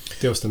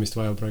teostamist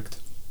vajav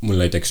projekt. Mul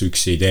näiteks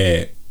üks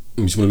idee,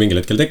 mis mul mingil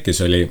hetkel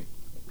tekkis, oli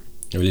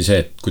see,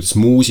 et kuidas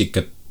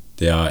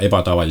muusikat ja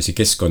ebatavalisi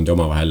keskkondi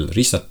omavahel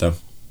ristata,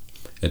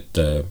 et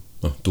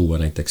tuua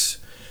näiteks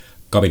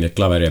kabinet,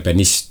 klaver ja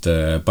pianist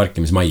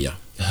parkimismajja.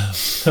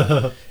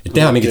 Et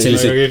teha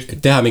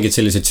mingid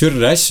sellised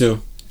sürre asju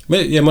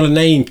ja ma olen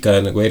näinud ka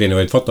nagu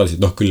erinevaid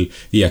fotosid, küll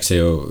viiakse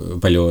ju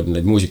palju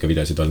neid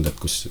muusikavideosid olnud, et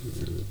kus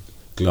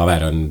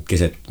klaver on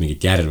keset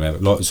mingit järve,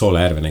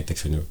 Soola järve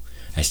näiteks on ju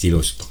hästi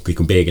ilus, kõik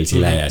on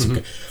peegelsile ja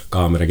siuke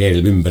kaamera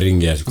keerib ümber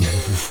ringi ja siuke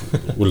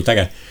hullult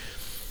äge.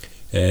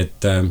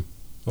 Et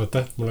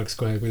oota, mul oleks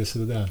kohe, kuidas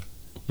seda teha.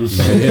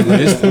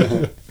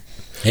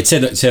 Et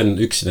see on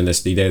üks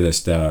nendest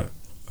ideedest ja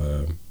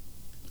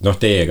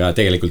teie ka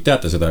tegelikult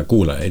teate seda,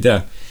 kuulaja ei tea.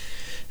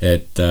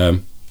 Et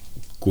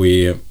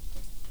kui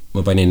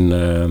ma panin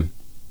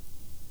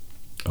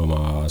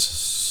oma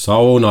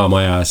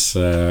saunamajas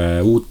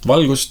uut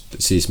valgust,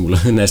 siis mul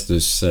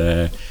õnnestus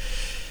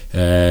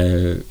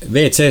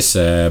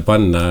WC-sse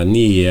panna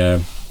nii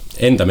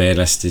enda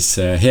meelest siis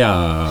hea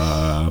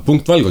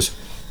punktvalgus,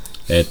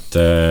 et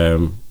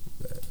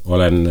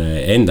olen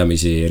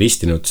endamisi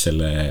ristinud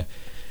selle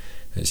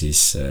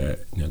siis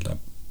nii-öelda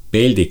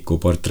peldiku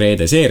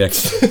portreede seeriaks,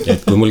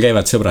 et kui mul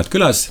käivad sõbrad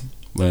külas,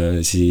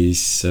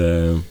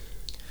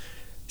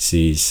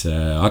 siis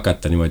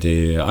hakata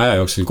niimoodi aja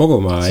jooksul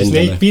koguma siis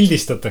endale. Neid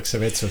pildistatakse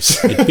vetsus.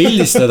 Et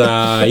pildistada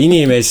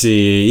inimesi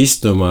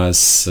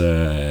istumas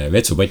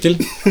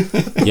vetsupotil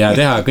ja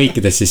teha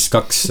kõikides siis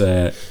kaks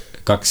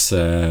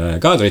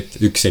kaadrit,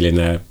 üks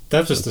selline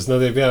täpsustus,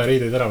 nad ei pea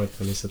riideid ära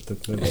võtta lihtsalt,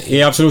 et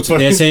ei, absoluutselt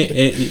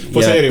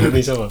poseerivad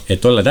niisama.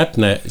 Et olla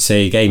täpne,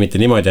 see ei käi mitte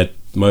niimoodi, et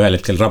ma ühel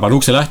hetkel raban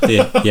ukse lahti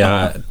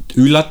ja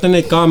üllatan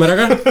neid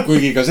kaameraga.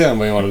 Kuigi ka see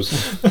on võimalus.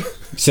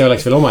 See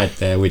oleks veel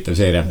omaette huvitav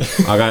seeria,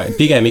 aga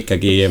pigem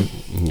ikkagi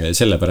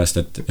sellepärast,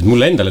 et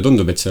mulle endale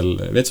tundub, et seal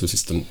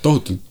vetsusest on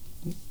tohutult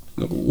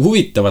nagu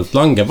huvitavalt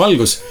langev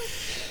valgus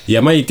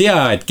ja ma ei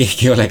tea, et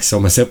keegi oleks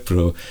oma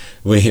sõpru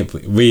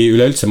või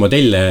üleüldse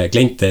modelle,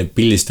 kliente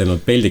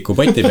pildistanud peldiku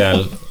poti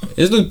peal ja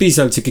see tundub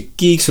piisavalt siuke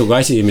kiiksuga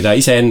asi, mida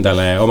ise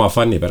endale oma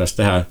fanni pärast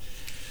teha.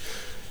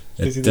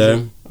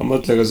 Ma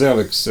mõtle, ka see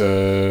oleks,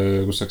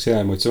 kus saaks hea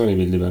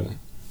emotsioonipildi peale.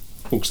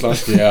 Uks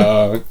lahti ja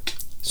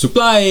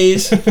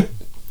supplies!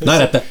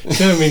 Naerata.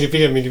 See on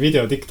pigem mingi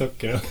video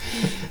TikTok, ja.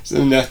 See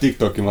on jah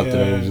TikToki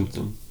materjali.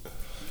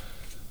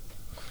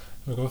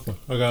 Väga vahva.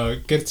 Aga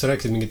Gert, sa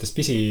rääkisid mingitest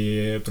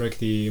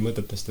pisiprojekti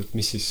mõtetest, et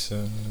mis siis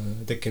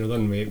tekkinud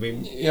on või?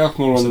 Jah,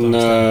 mul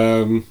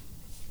on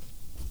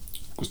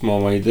kust ma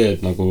oma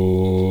ideed nagu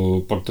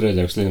portreed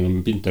jaoks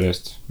leian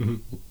Pinterest.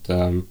 Et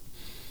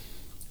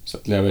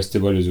sealt leiab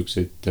hästi palju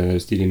siukseid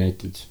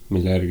stiilinäiteid,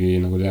 mille järgi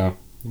nagu teha.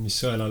 Mis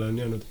sõelale on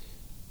jäänud?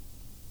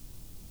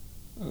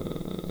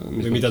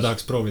 Või mida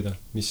tahaks proovida?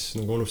 Mis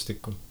nagu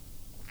olustikku?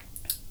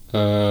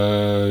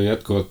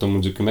 Jätkuvalt on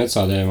mul siuke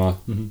metsateema.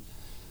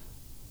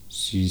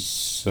 Siis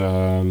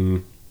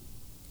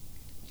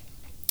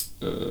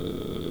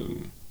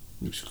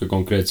üks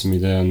konkreetsem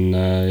idee on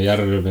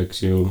järv, eks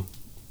ju,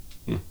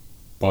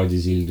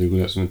 paadisild või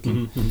kuidas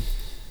mõtlen.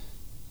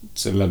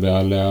 Selle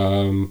peal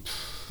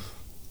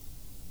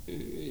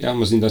ja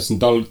ma siin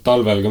tahtsin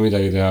talvel ka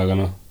midagi teha, aga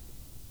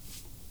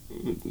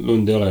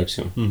lund ei ole, eks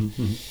ju.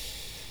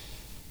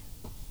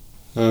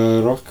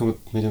 Rohkemat,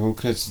 mida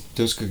konkreetselt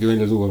ei oskagi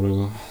välja tuua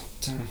praegu.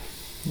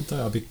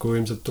 Ajapikku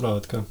ilmselt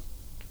tulevad ka.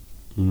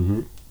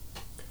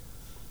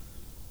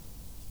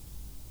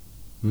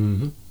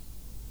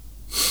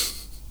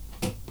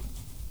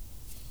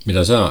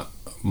 Mida sa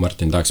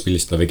Martin, tahaks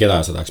pildistada või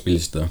keda sa tahaks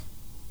pildistada?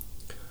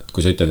 Et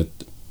kui sa ütled,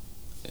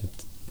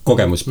 et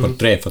kogemus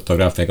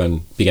portreefotograafiaga on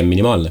pigem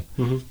minimaalne.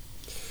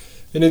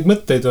 Ja neid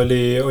mõtteid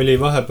oli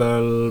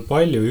vahepeal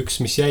palju, üks,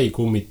 mis jäi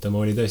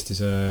kummitama, oli tõesti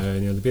see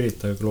nii-öelda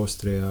Pirita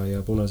kloostri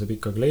ja Punase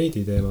pika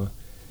kleidi teema.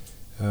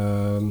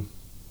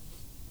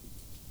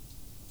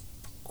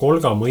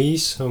 Kolga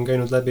mõis on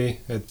käinud läbi,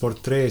 et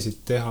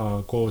portreesid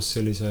teha koos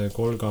sellise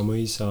Kolga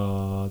mõisa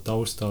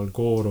taustal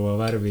kooruva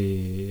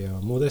värvi ja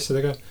muud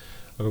asjadega.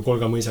 Aga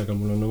Kolga mõisaga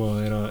mul on oma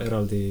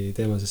eraldi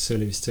teema, sest see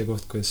oli vist see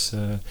koht, kus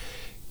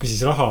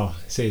küsis raha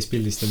sees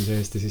pildistamise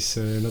eest ja siis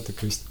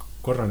natuke vist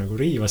korra nagu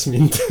riivas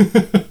mind.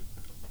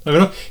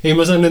 Aga ei,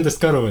 ma saan nendest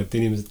ka aru, et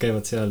inimesed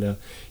käivad seal ja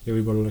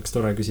võib-olla oleks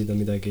tore küsida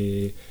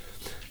midagi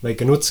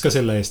väike nuts ka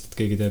selle eest, et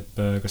keegi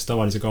teeb kas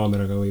tavalise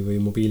kaameraga või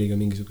mobiiliga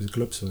mingisuguse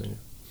klõpsu.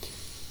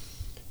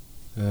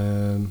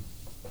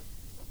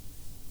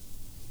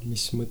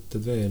 Mis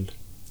mõtted veel?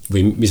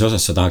 Või mis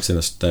osas sa tahaks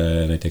ennast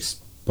näiteks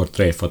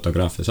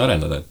portreefotograafias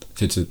arendada, et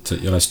sa ütlesid, et sa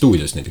ei ole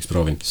stuudios näiteks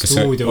proovinud. Kas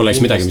see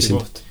oleks midagi, mis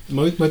sind...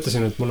 Ma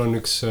ütlesin, et mul on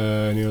üks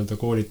nii-öelda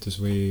koolitus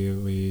või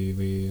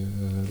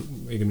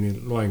õigemini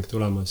loeng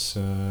tulemas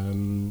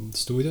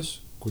stuudios,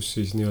 kus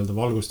siis nii-öelda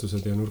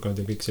valgustused ja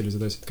nurgad ja kõik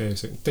sellised asjad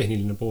käiakse,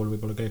 tehniline pool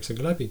võib-olla käiakse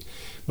ka läbi.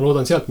 Ma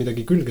loodan sealt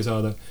midagi külge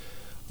saada,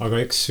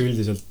 aga eks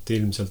üldiselt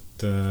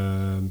ilmselt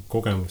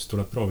kogemus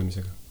tuleb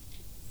proovimisega.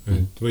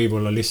 Et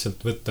võib-olla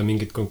lihtsalt võtta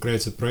mingid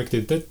konkreetsed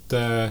projektid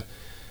ette,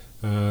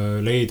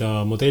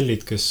 leida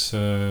modellid, kes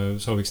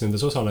sooviks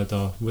nendes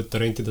osaleda, võtta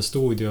rentida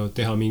stuudio,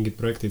 teha mingid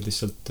projektid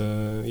lihtsalt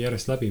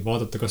järjest läbi,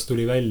 vaadata, kas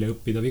tuli välja,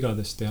 õppida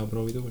vigadest, teha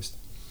proovid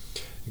uuesti.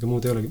 Ega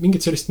muud ei olegi.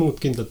 Mingit sellist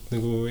muud kindlalt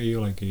nagu ei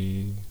olegi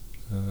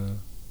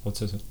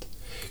otseselt.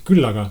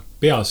 Küll aga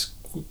peas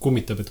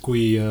kummitab, et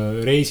kui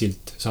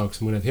reisilt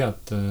saaks mõned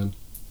head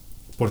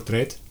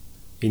portreed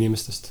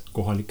inimestest,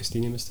 kohalikest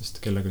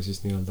inimestest, kellega siis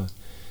nii-öelda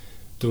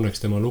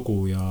tunneks tema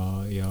lugu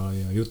ja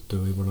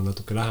juttu võib-olla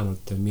natuke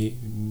lähemalt,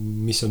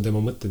 mis on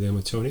tema mõtted ja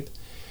emotsioonid.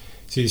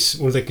 Siis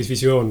mul tekkis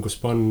visioon, kus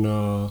panna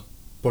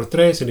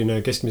portree selline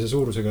keskmise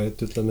suurusega,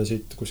 et ütleme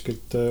siit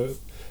kuskilt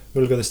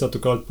õlgadest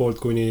natuke alt poolt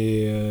kuni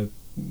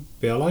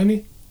pealaini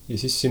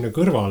ja siis sinna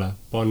kõrvale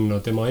panna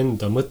tema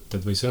enda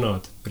mõtted või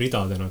sõnad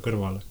ridadena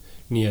kõrvale.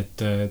 Nii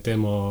et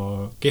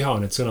tema keha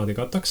need sõnad ei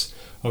kataks,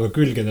 aga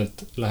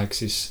külgedelt läheks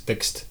siis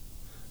tekst.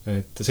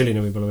 Et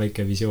selline võib-olla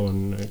väike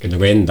visioon.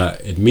 Nagu enda,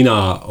 et mina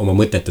oma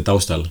mõtete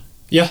taustal.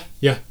 Jah,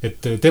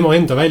 et tema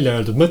enda välja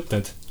öeldud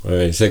mõtted.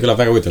 See kõlab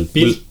väga huvitavalt.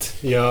 Pilt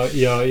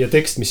ja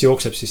tekst, mis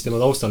jookseb siis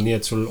tema taustal, nii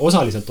et sul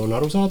osaliselt on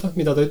aru saada,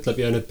 mida ta ütleb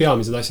ja need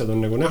peamised asjad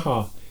on nagu näha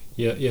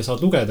ja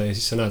saad lugeda ja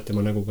siis sa näed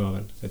tema nägu ka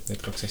veel, et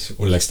need kaks asju.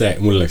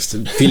 Mul läks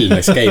film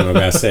käima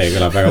peas, see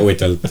kõlab väga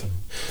huvitavalt.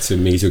 See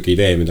on mingi suki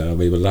idee, mida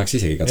võib-olla tahaks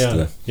isegi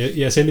katsutada.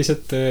 Ja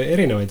sellised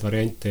erinevaid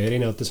variante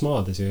erinevates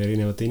maades ja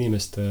erinevate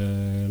inimeste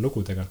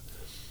lugudega.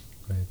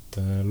 Et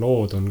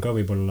lood on ka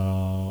võib-olla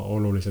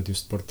olulised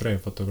just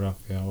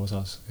portreefotograafia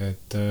osas.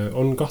 Et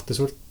on kahte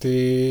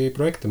sorti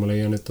projekte, ma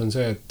leian, et on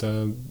see, et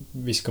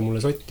viska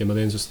mulle sott ja ma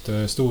teen sust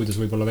stuudios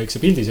võib-olla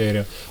väikse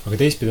pildiseeria, aga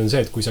teistpidi on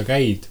see, et kui sa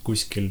käid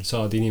kuskil,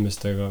 saad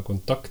inimestega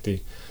kontakti,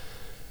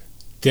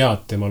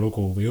 tead tema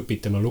lugu või õpid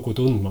tema lugu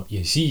tundma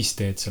ja siis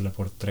teed selle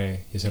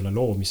portree ja selle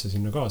loo, mis sa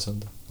sinna kaasa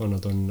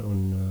annad, on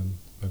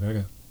väga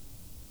äge.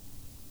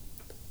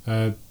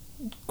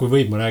 Kui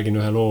võib, ma räägin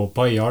ühe loo,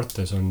 Pai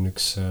Artes on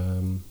üks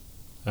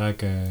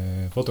äge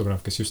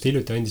fotograaf, kes just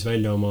hiljuti andis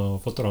välja oma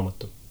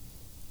fotoraamatu.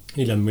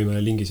 Hiljem võime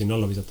lingi siin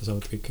alla visata,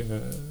 saavad kõik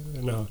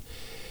näha.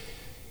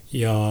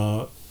 Ja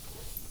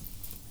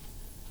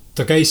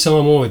ta käis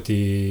samamoodi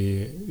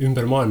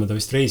ümber maailma, ta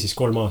vist reisis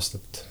 3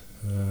 aastat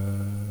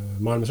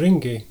maailmas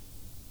ringi,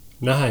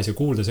 nähes ja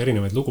kuuldes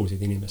erinevaid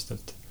lugusid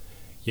inimestelt.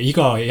 Ja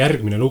iga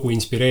järgmine lugu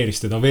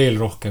inspireeris teda veel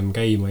rohkem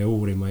käima ja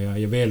uurima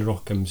ja veel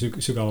rohkem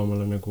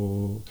sügavamale nagu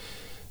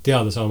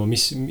teada saama,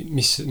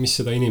 mis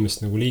seda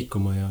inimest nagu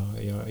liikuma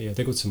ja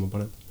tegutsema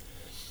paneb.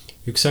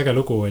 Üks äge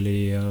lugu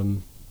oli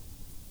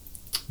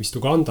vist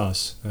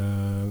Ugandas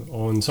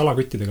on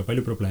salaküttidega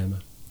palju probleeme.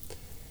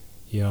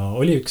 Ja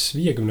oli üks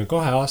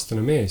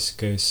 52-aastane mees,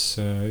 kes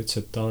ütles,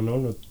 et ta on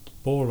olnud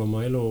pool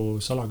oma elu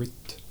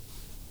salakütt.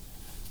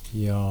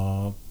 Ja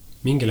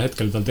mingil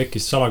hetkel tal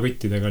tekkis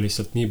salaküttidega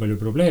lihtsalt nii palju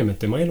probleeme, et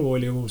tema elu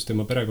oli ohus,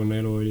 tema perekonna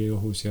elu oli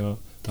ohus ja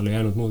tal ei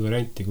jäänud muud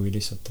varianti kui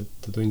lihtsalt, et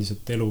ta tundis,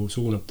 et elu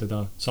suunab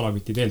teda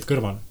salaküti teelt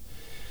kõrvale.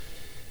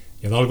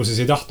 Ja ta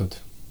alguses ei tahtnud.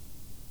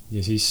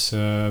 Ja siis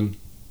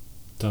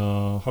ta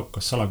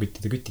hakkas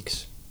salaküttide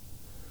kütiks.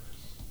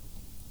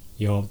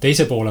 Ja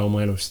teise poole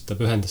oma elust ta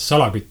pühendas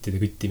salaküttide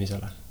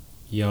küttimisele.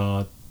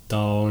 Ja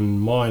ta on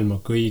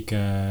maailma kõige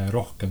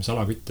rohkem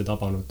salakütte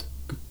tabanud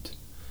kütt.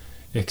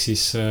 Ehk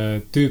siis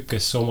tüüp,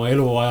 kes oma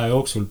eluaja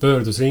jooksul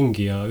pöördus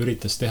ringi ja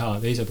üritas teha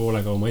teise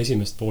poolega oma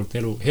esimest poolt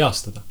elu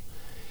heastada.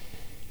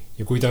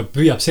 Ja kui ta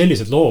püüab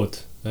sellised lood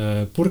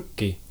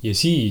purki ja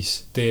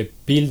siis teeb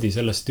pildi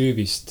sellest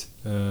tüübist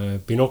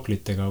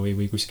binoklitega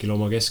või kuskil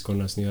oma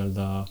keskkonnas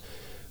nii-öelda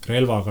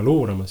relvaga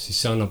luuramas, siis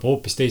see annab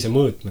hoopis teise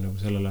mõõtme nagu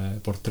sellele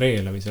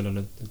portreele või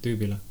sellele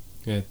tüübile.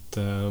 Et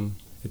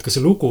et kas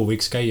see lugu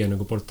võiks käia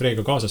nagu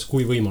portreega kaasas,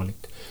 kui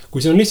võimalik.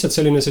 Kui see on lihtsalt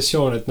selline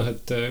sessioon, et noh,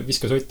 et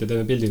viska sott ja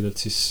teeme pildid, et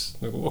siis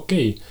nagu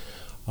okei.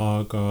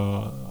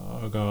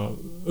 Aga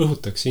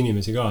õhutaks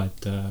inimesi ka,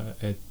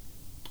 et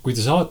kui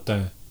te saate,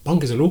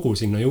 pange see lugu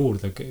sinna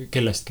juurde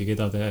kellestki,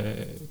 keda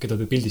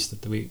te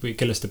pildistate või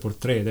kellest te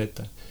portree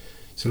teete.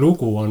 See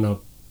lugu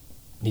annab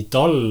nii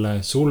talle,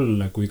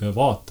 sulle kui ka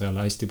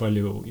vaatajale hästi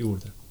palju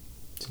juurde.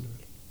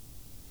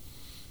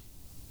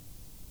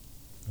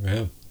 Väga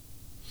hea.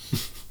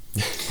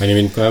 Pani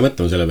mind kohe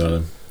mõtlema selle peale,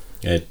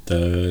 et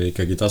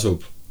ikkagi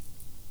tasub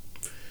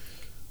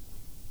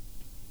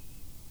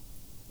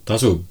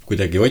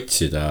kuidagi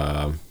otsida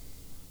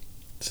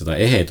seda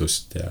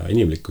ehedust ja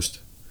inimlikkust.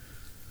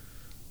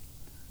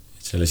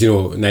 Selle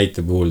sinu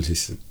näite puhul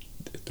siis,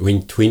 et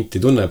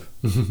hunti tunneb,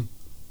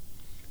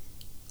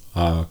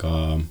 aga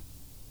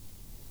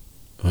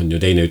on ju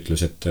teine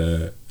ütlus, et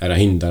ära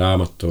hinda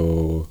raamatu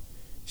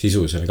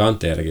sisu selle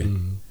kaante järgi.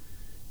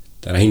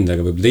 Et ära hinda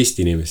ka võib-olla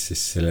teist inimest,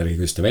 siis selle järgi,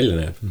 kuidas ta välja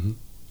näeb.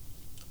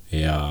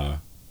 Ja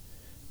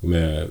kui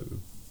me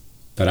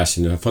pärast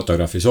siin ühe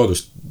fotograafi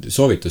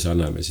soovituse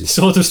anname, siis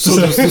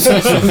soodustuse.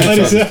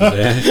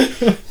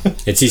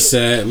 Et siis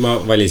ma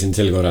valisin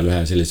sel korral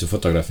ühe sellise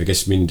fotograafi,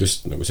 kes mind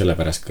just nagu selle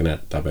pärast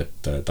kõnetab, et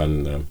ta on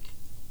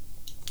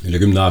üle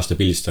 10 aasta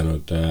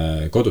pildistanud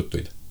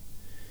kodutuid.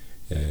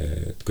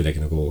 Et kuidagi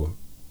nagu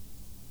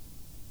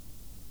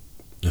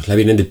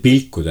läbi nende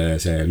pilkude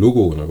see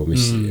lugu nagu,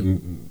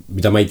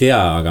 mida ma ei tea,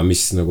 aga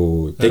mis nagu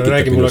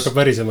räägi, mul hakkab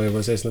värisema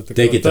juba sees natuke.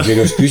 Tekitab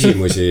minust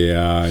küsimusi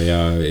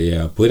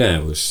ja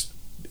põnevust.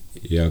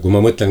 Ja kui ma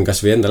mõtlen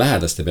kas või enda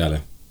lähedaste peale,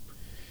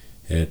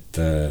 et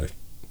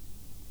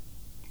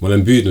ma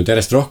olen püüdnud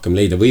järjest rohkem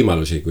leida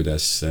võimalusi,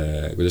 kuidas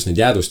neid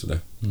jäädustada,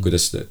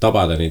 kuidas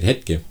tabada neid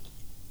hetki,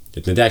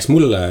 et need jääks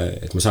mulle,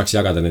 et ma saaks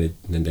jagada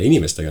nende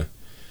inimestega.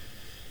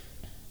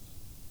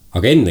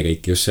 Aga enne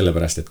kõik just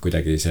sellepärast, et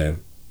kuidagi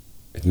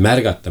et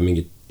märgata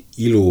mingit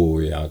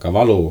ilu ja ka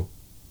valu,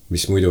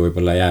 mis muidu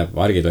võib-olla jääb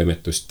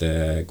argitoimetuste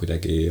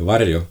kuidagi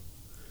varju.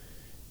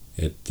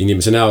 Et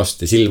inimese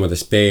näost ja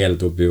silmades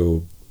peegeldub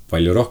ju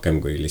palju rohkem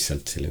kui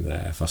lihtsalt selline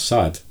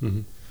fassaad.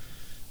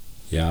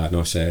 Ja ma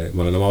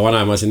olen oma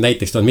vanaema siin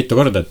näiteks toonud mitu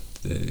korda, et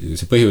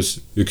see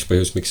üks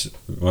põhjus, miks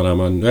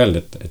vanaema on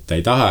öelnud, et ta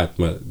ei taha, et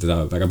ma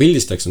teda väga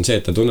pildistaks, on see,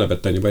 et ta tunneb,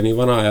 et ta on juba nii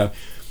vana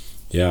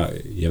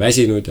ja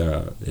väsinud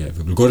ja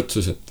võib-olla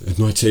kortsus, et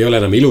see ei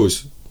ole enam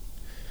ilus.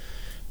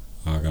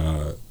 Aga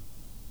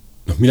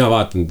mina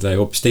vaatan teda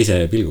hoopis teise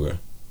pilguga.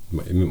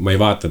 Ma ei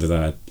vaata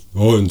teda, et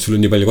sul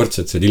on nii palju kortsu,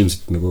 et see on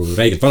ilmselt nagu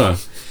räigelt vana.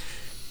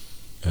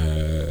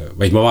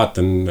 Vaid ma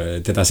vaatan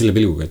teda selle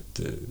pilguga, et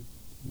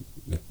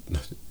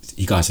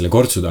iga selle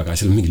kortsu taga,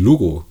 seal on mingi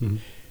lugu.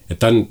 Et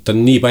ta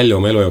on nii palju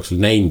oma elu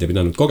jooksul näinud ja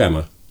pidanud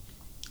kogema.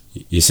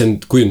 Ja see on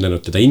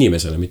kujundanud teda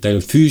inimesena, mitte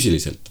ainult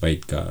füüsiliselt,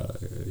 vaid ka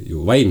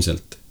ju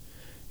vaimselt.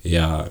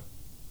 Ja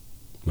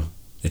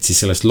et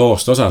siis sellest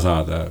loost osa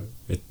saada,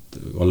 et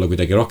olla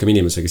kuidagi rohkem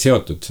inimesega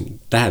seotud, see on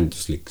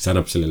tähenduslik, see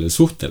annab sellele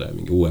suhtele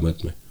mingi uue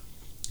mõtme.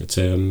 Et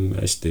see on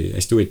hästi,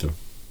 hästi huvitav.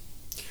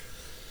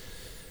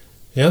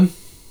 Jah,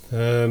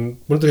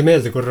 mul tuli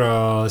meelde korra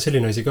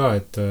selline asi ka,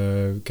 et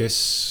kes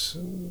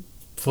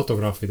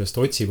fotograafidest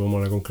otsib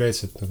omale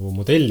konkreetselt nagu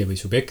modelli või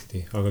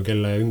subjekti, aga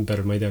kelle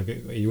ümber, ma ei tea,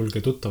 ei julge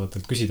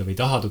tuttavatelt küsida või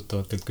taha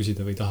tuttavatelt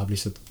küsida või tahab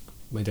lihtsalt,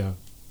 ma ei tea,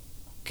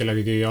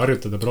 kellegagi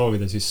harjutada,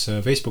 proovida, siis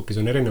Facebookis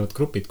on erinevad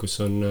grupid, kus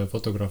on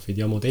fotograafid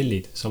ja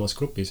modellid samas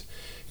grupis.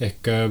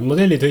 Ehk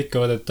modellid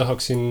hõikavad, et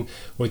tahaksin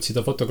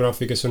otsida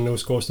fotograafi, kes on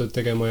nõus koostööd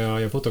tegema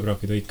ja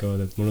fotograafid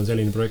hõikavad, et mul on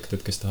selline projekt,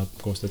 et kes tahab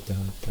koostööd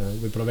teha. Et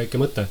võib-olla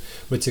väike mõte,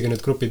 otsige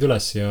need grupid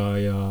üles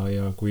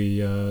ja kui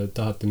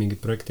tahate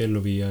mingit projekti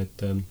ellu viia, et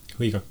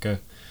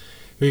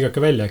hõigake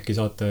välja, äkki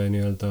saate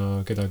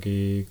nii-öelda kedagi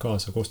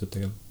kaasa koostööd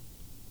tegema.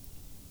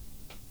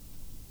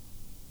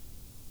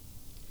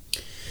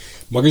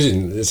 Ma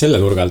küsin selle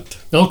nurgalt.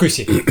 No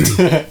küsi.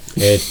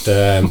 Et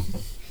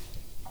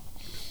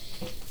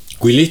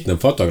kui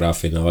lihtne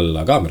fotograafina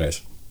olla kaamera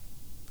ees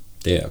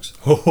teie jaoks?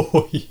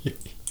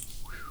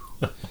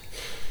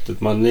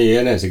 Et ma olen nii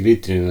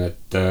enesekriitiline,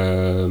 et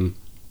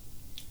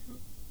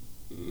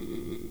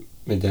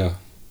ma ei tea,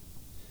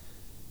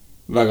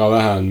 väga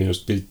vähe on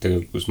minust pilte,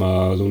 kus ma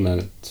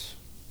tunnen, et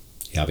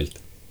hea pilt.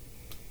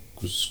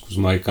 Kus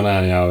ma ikka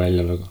näen hea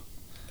välja nagu.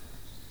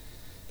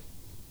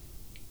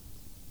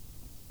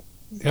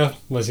 Jah,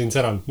 ma siin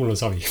säran, mul on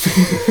savi.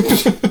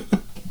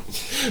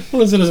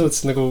 Mul on selles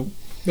mõttes nagu,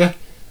 jah,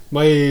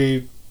 ma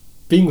ei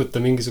pinguta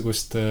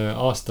mingisugust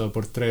aasta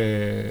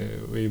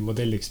portree või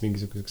modelliks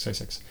mingisuguseks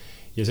asjaks.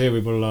 Ja see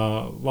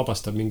võib-olla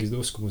vabastab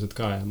mingisugused uskumused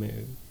ka ja me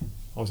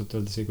ausalt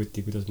öeldes ei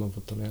kuti, kuidas ma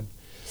fotole jään.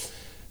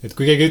 Et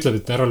kui keegi ütleb,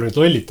 et ära nüüd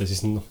lollita,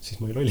 siis ma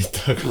ei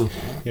lollita.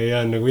 Ja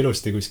jään nagu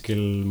ilusti kuskil,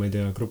 ma ei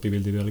tea,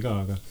 grupipildi peal ka,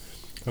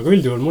 aga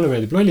üldjuhul mulle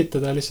meeldib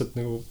lollitada lihtsalt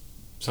nagu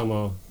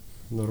sama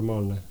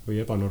normaalne või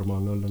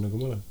ebanormaalne olla nagu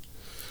ma olen.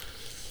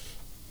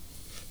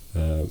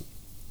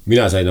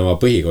 Mina sain oma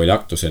põhikooli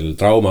aktusel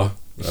trauma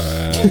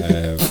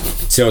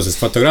seoses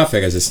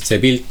fotograafiaga, sest see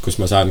pilt, kus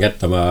ma saan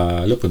kätte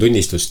oma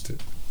lõputunnistust,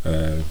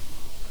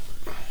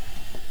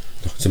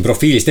 see on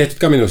profiilis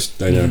tehtud ka minust,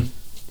 on ju.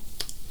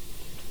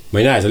 Ma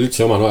ei näe seal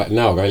üldse oma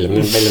näoga välja,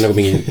 mul on välja nagu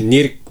mingi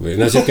nirk või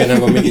siuke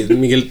nagu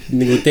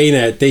mingi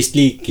teist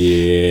liiki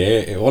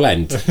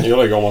olend. Ei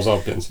olegi oma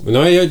sapiens.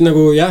 No ei olnud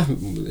nagu jah,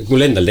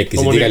 mul endal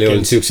tekkisid igal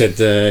juhul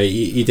siuksed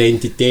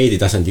identiteedi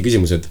tasandi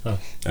küsimused.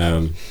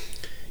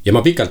 Ja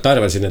ma pikalt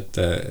arvasin, et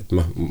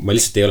ma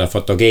lihtsalt ei ole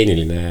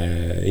fotogeeniline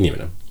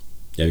inimene.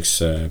 Ja üks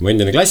mu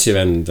endine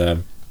klassivend,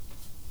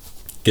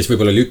 kes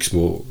võib-olla oli üks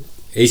mu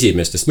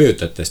esimestest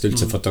mõjutajatest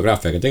üldse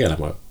fotograafiaga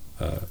tegelema.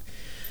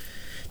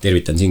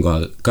 Tervitan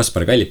siinkohal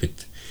Kaspar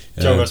Kallipit.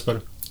 Tšau,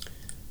 Kaspar.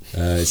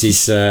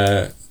 Siis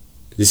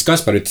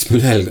Kaspar ütles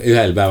mul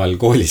ühel päeval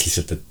koolis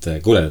lihtsalt, et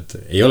kuule, et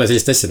ei ole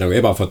sellist asja nagu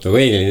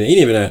ebafotogeeniline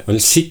inimene,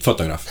 on sitt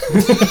fotograaf.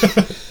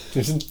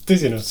 See on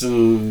tõsine. See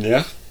on,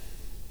 jah.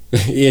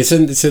 Ja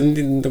see on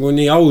nagu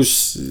nii aus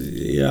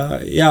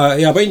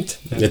ja point.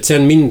 Et see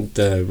on mind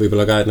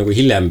võib-olla ka nagu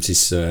hiljem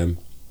siis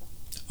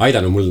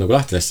aidanud mul nagu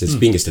lahti lasta siis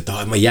pingist, et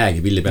ma ei jäägi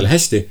pildi peale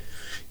hästi.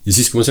 Ja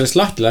siis, kui ma sellest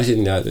lahti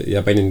lasin ja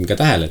panin ka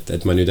tähele,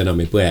 et ma nüüd enam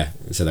ei põe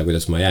seda,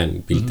 kuidas ma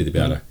jään piltide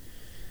peale,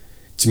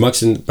 siis ma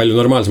hakkasin palju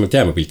normaalsemalt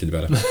jääma piltide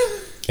peale.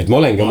 Et ma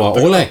olengi oma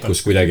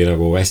olekus kuidagi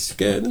nagu hästi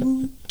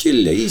nagu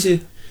chill ja easy.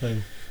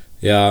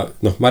 Ja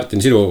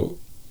Martin,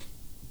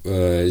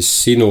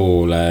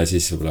 sinule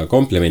siis võib-olla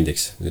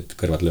komplimendiks, nüüd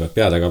kõrvad löövad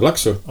pead aga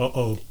plaksu.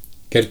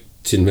 Gert,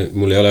 siin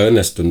mul ei ole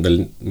õnnestunud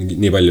veel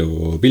nii palju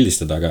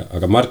pildistada,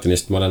 aga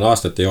Martinist ma olen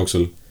aastate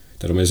jooksul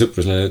tänu meie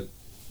sõprusele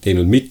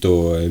teinud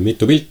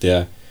mitu pilti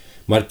ja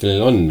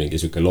Martinil on mingi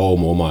siuke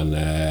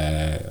loomuomane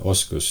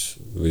oskus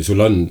või sul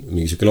on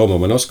mingi siuke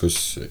loomuomane oskus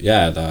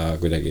jääda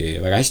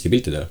kuidagi väga hästi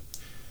piltidele.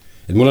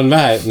 Et mul on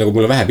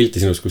vähe pilti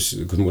sinust, kus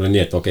mul on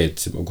nii, et okei, et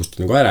see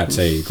kustub nagu ära, et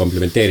sa ei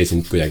komplimenteeri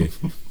sind kuidagi.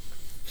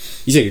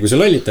 Isegi kui sa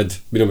lollitad,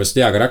 minu meelest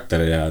hea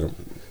karakter ja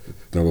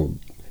nagu,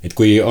 et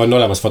kui on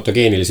olemas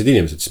fotogeenilised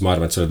inimesed, siis ma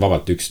arvan, et sa oled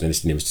vabalt üks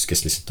nendest inimestest,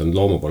 kes lihtsalt on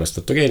loomu poolest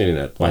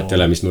fotogeeniline, et vahet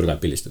ei ole, mis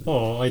nurgad pildistada.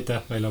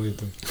 Aitäh, I love you.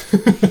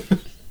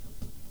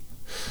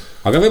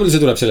 Aga võib-olla see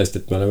tuleb sellest,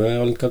 et me oleme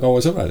olnud ka kaua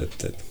sõbrad,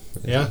 et...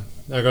 Jah,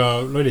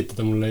 aga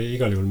lollitada mulle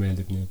igal juhul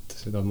meeldib, nii et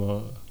seda ma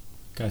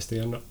käest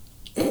ei anna.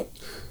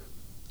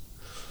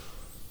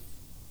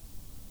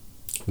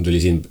 Mul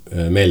tuli siin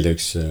meelde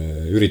üks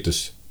üritus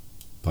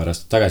paar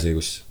aastat tagasi,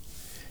 kus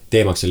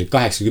teemaks olid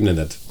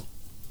 80-ndad.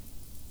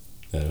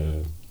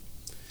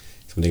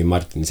 Siis ma tegin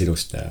Martin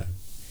sinust ja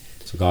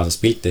su kaasas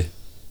pilti.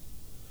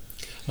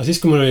 Aga siis,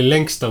 kui mul oli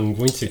Lengstam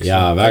kuntsiks.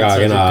 Jaa, väga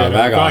kena,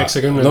 väga...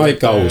 No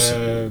ikka aus.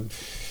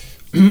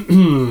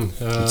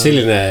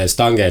 Selline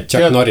stange, et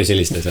Chuck Norris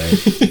helistas.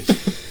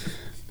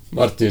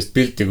 Martinist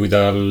pilti, kui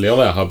tal ei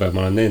ole habe,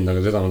 ma olen näinud,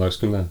 aga seda ma tahaks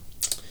küll näha.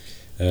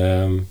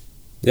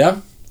 Jah,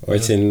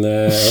 otsin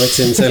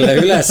selle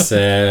üles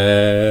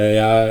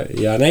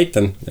ja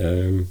näitan.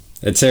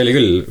 Et see oli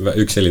küll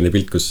üks selline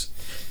pilt, kus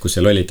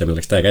see lollitamine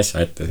läks täiega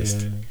ässa ette, sest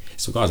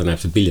su kaasa näeb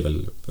seal pildi peal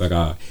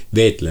väga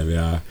veetlev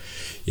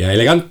ja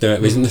elegantne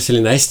või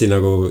selline hästi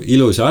nagu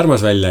ilus ja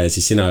armas välja ja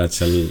siis sina oled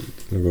seal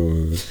nagu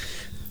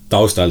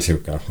taustal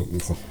siuke.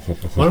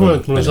 Ma arvan,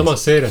 et mul on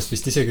samast seeriast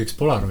vist isegi üks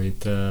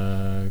Polaroid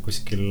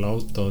kuskil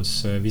autos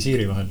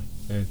visiiri vahel,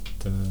 et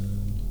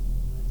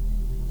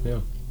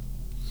jah.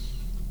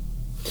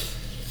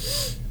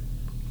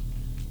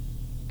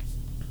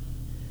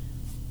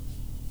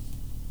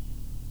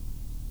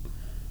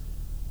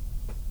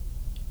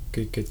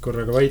 Kõik jäid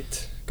korraga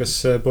vait. Kas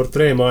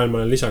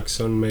portreemaailmale lisaks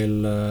on meil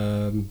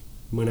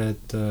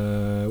mõned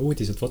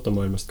uudised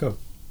fotomaailmast ka?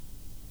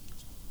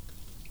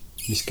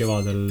 Mis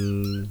kevadel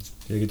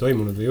midagi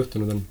toimunud või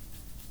juhtunud on?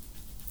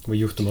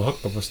 Või juhtuma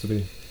hakkab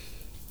vastupidi?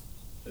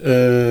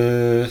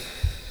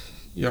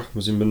 Jah, ma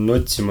siin pean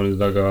otsima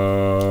nüüd, aga...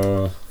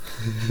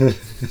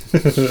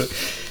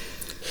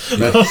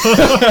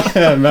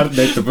 Märt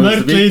näitab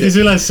Märt leidis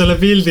üles selle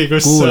pildi,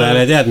 kus...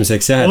 Kuulajale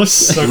teadmiseks, jah.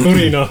 Ossa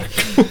kurinahk.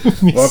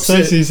 Mis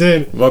asi see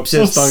on?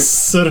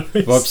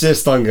 Vapsi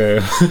stange.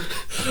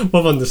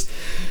 Vabandust.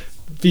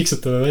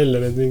 Piiksutame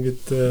välja need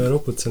mingid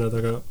roputsõnad,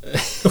 aga...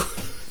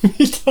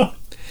 Mida?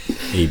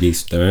 Ei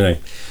piiksutame midagi.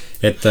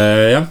 Et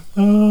jah.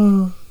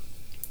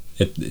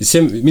 Et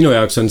see minu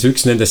jaoks on see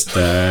üks nendest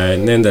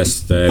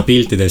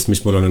piltidest,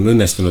 mis mul on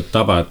õnnestunud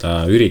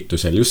tabada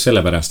üritusel just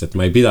sellepärast, et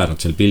ma ei pidanud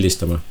seal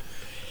pildistama.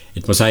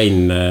 Et ma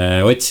sain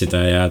otsida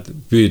ja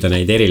püüda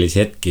neid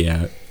erilisi hetki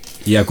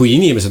ja kui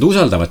inimesed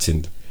usaldavad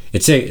sind,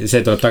 et see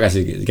tuleb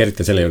tagasi Gert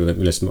ka selle juurde,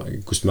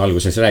 kust me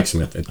alguses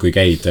rääkisime, et kui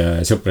käid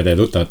sõprade ja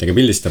tuttavatega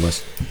pildistamas,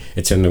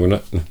 et see on nagu,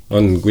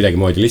 on kuidagi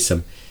moodi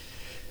lihtsam.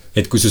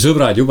 Et kui su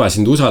sõbrad juba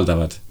sind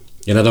usaldavad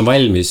ja nad on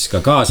valmis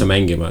ka kaasa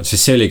mängima,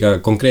 sest see oli ka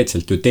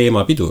konkreetselt ju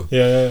teemapidu,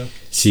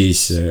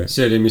 siis...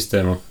 See oli mis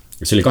teema?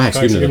 See oli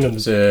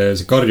 80.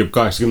 See karjub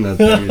 80.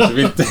 See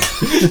pilt.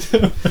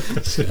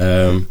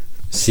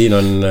 Siin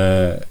on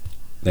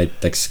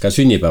näiteks ka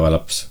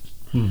sünnipäevalaps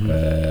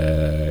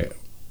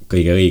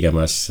kõige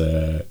õigemas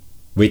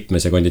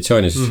võtmes ja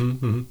konditsioonis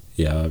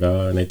ja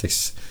ka näiteks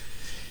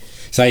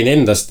sain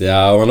endast ja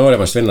oma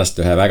nooremast vennast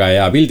ühe väga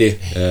hea pildi.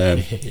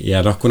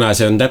 Ja noh, kuna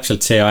see on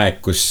täpselt see aeg,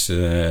 kus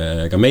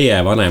ka meie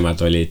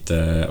vanemad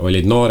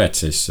olid noored,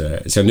 siis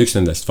see on üks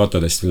nendest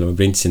fotodest, mille ma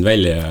printsin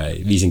välja ja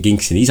viisin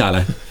kinksin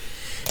isale.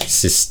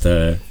 Sest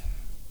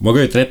ma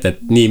kujutan ette,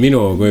 et nii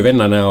minu kui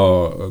venna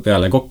näo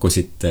peale kokku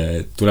siit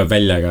tuleb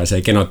välja ka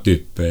see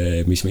genotüüp,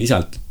 mis me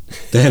isalt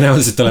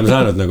tõenäoliselt oleme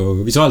saanud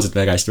nagu visuaalselt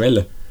väga hästi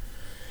välja.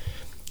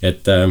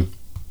 Et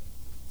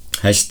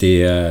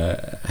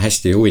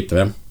hästi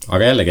huvitav, jah.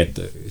 Aga jällegi,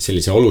 et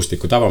sellise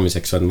olustiku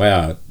tabamiseks on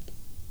vaja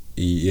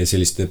ja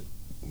selliste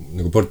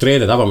nagu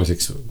portreede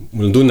tabamiseks,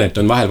 mul on tunne, et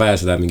on vahel vaja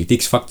seda mingit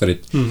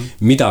X-faktorit,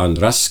 mida on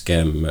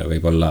raskem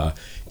võib-olla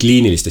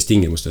kliinilistes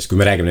tingimustes, kui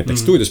me räägime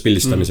näiteks stuudios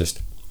pildistamisest,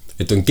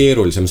 et on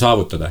keerulisem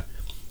saavutada,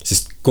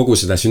 sest kogu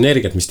seda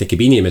sünergiat, mis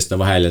tekib inimeste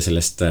vahel ja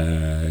sellest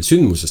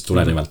sündmusest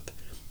tulenevalt,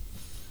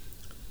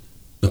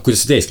 noh,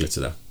 kuidas sa teeskled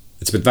seda?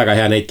 Et sa pead väga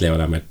hea näitleja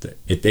olema,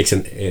 et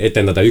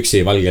etendada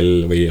üksi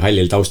valgel või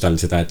hallil taustal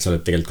seda, et sa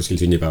oled tegelikult kuskil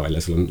sünnipäeval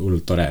ja sul on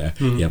hullult tore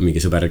ja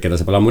mingi sõber,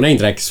 keda sa pole ammu näinud,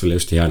 rääkis sulle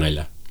just hea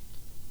nalja.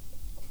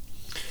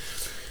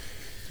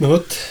 No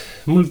võt,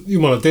 mul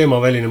jumala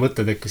teemaväline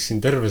mõte tekkis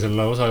siin terve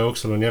selle osa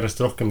jooksul on järjest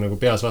rohkem nagu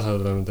peas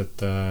vasaldanud,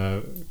 et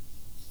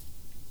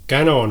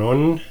Canon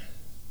on,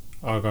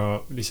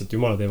 aga lihtsalt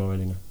jumala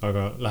teemaväline,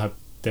 aga läheb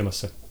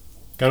teemasse.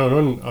 Canon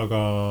on,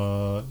 aga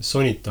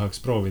Sony't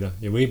tahaks proovida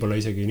ja võib-olla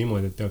isegi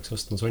niimoodi, et peaks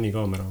ostma Sony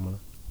kaamera omale.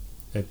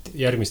 Et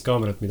järgmist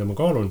kaamerat, mida ma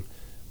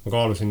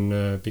kaalusin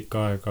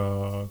pikka aega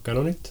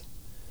Canonit,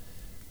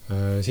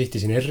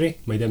 sihtisin R-i,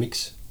 ma ei tea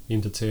miks,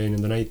 ilmselt see jäi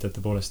nende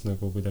näitajate poolest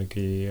nagu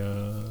kuidagi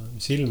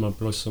silma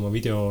pluss oma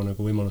video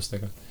nagu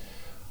võimalustega.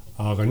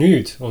 Aga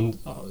nüüd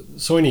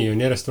Sony on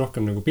järjest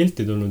rohkem nagu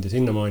pilti tulnud ja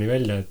sinnamaani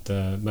välja, et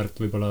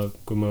Märt, võib-olla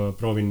kui ma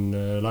proovin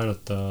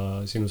laenata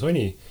sinu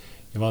Sony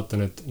ja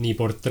vaatan, et nii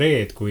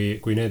portreed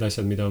kui need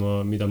asjad, mida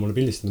mulle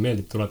pildistada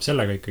meeldib, tuleb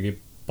sellega ikkagi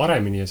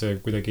paremini ja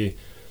see kuidagi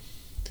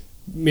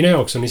minu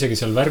jaoks on isegi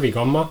seal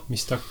värvigamma,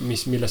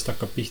 millest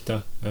hakkab pihta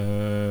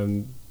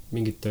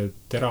mingite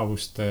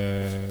teravuste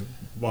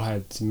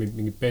vahed,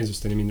 mingid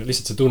peensusteni minna,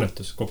 lihtsalt see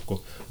tunnetus kokku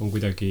on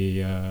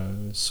kuidagi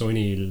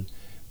Sonyl,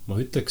 ma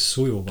ütleks,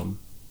 sujuvam.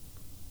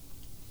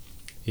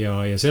 Ja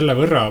selle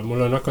võrra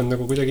mul on hakanud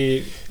nagu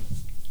kuidagi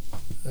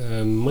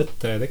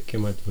mõte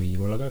tekkima, et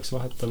võib-olla peaks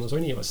vahetama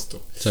Sony vastu.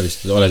 Sa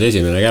vist oled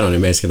esimene Canoni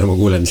mees, keda ma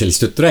kuulen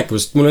sellist juttu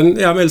rääkimast. Mul on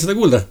hea meel seda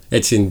kuulda,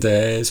 et sind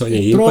Sony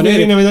imponeerib. Proovi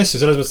erinevaid asju,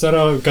 selles mõttes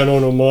ära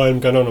Canon on maailm.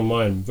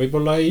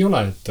 Võib-olla ei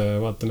ole, et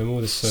vaatame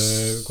muudesse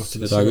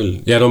kohtadesse. Seda küll.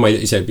 Ja no ma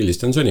ise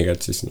pildistan Sonyga,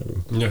 et siis nagu,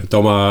 et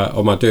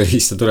oma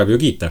tööriista tuleb ju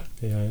kiita.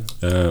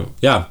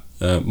 Ja,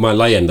 ma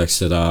laiendaks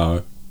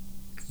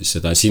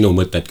seda sinu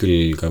mõtet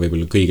küll ka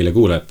võib-olla kõigile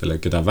kuulajatele,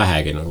 keda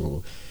vähegi nagu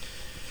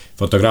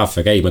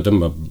fotograafia käima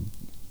tõmbab.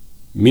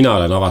 Mina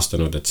olen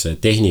avastanud, et see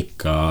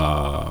tehnika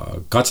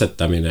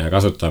katsetamine ja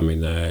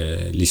kasutamine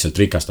lihtsalt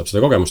rikastab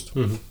seda kogemust.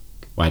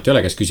 Vahet ei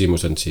ole, kes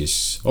küsimus on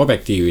siis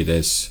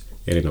objektiivides,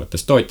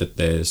 erinevates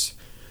tootjates,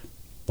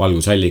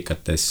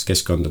 valgusallikates,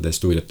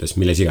 keskkondades, stuudiotes,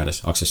 milles iganes,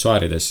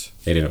 aksessuaarides,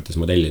 erinevates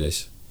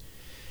modellides.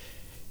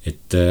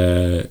 Et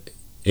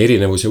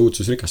erinevus ja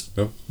uudsus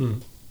rikastab, jah.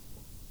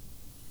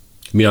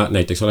 Mina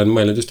näiteks olen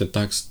mõelnud just, et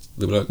tahaks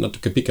võib-olla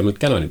natuke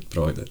pikemalt Canonit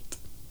proovida,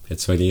 et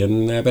Sony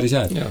on päris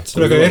hea.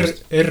 Kuule, aga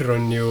R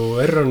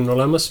on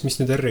olemas, mis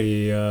nüüd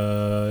R-i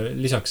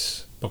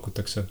lisaks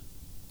pakutakse?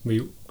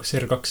 Või kas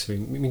R2 või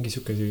mingi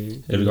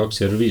sükesi? R2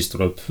 ja R5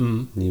 tuleb,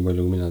 nii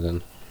palju kui mina tean.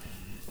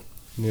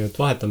 Nii et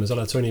vahetame, sa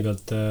oled Sony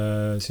pealt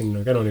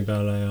sinna Canoni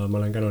peale ja ma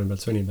olen Canoni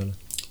pealt Sony peale.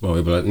 Ma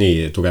võib-olla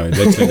nii tugevaid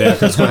veksleid ei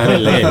hakkas kohe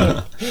välja käima.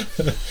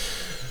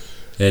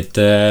 Et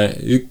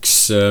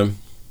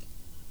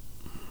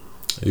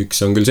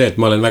üks on küll see, et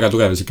ma olen väga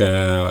tugev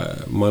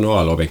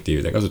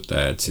manuaalobjektiivide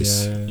kasutaja, et siis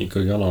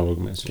ikkagi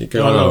analoogmees.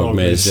 Ikkagi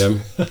analoogmees, jah.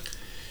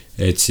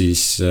 Et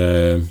siis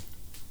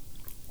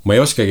ma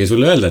ei oskagi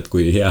sulle öelda, et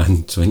kui hea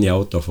on Sony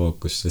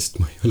autofookus, sest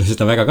ma ei ole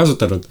seda väga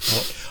kasutanud.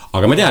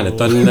 Aga ma tean,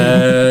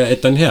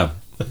 et on hea.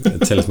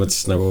 Et selles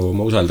mõttes nagu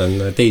ma usaldan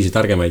teisi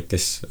targemaid,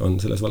 kes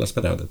on selles vallas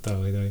pädevad.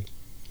 Tavai.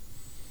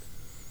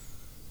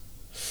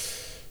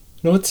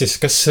 No võt siis,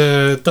 kas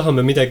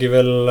tahame midagi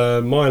veel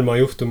maailma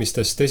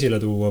juhtumistest esile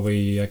tuua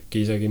või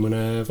äkki isegi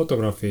mõne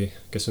fotograafi,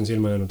 kes on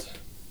silma jäänud?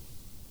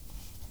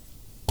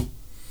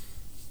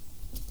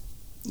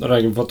 No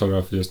räägime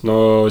fotograafidest. No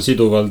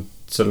siduvalt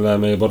selle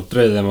meie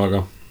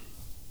portreedemaga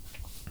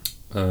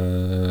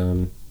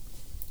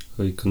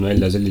hõikan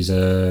välja sellise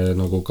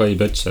nagu Kai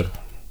Pötser.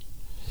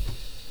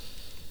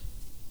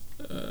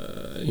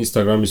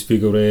 Instagramis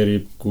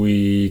figureerib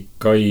kui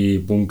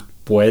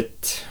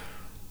kai.poet.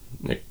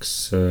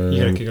 Eks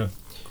Irekiga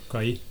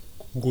Kai,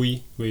 kui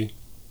või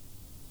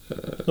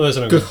no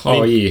ühesõnaga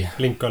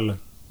link alla.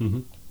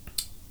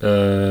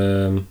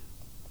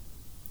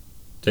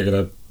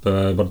 Tegeleb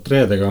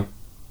portreedega.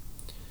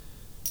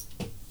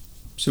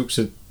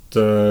 Siuksed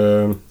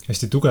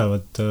hästi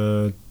tugevad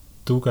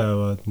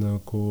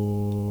nagu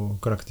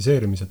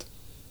karakteriseerimised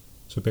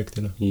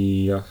subjektile.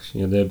 Jah,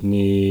 ja teeb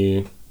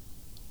nii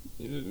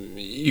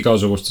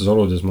igasugustes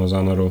oludes, ma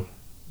saan aru.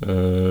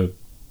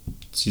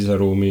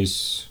 siseruumis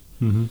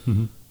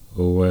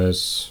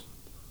õues.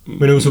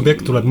 Või nagu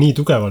subjekt tuleb nii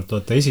tugevalt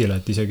vaata esile,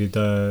 et isegi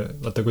ta,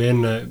 vaata kui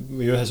enne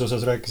või ühes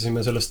osas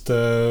rääkisime sellest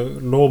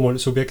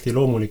subjekti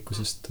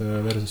loomulikkusest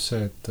versus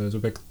see, et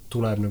subjekt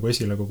tuleb nagu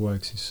esile kogu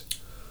aeg, siis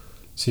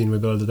siin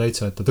võib öelda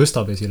täitsa, et ta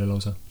tõstab esile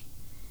lausa.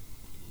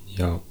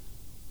 Jaa.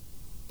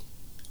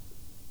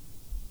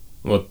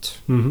 Vot.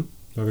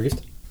 Väga kiht.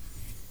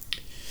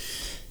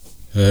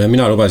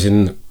 Mina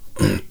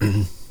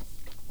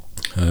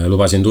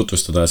lubasin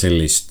tutvustada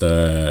sellist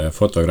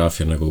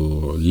fotograafi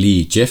nagu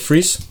Lee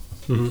Jeffries.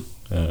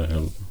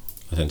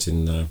 Lasen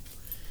siin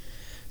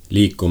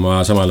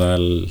liikuma samal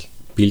ajal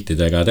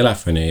piltidega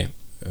telefoni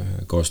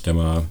koos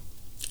tema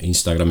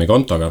Instagrami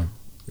kontoga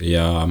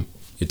ja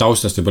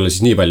taustast võib olla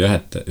siis nii palju,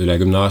 et üle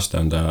 10 aasta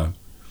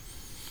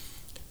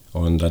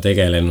on ta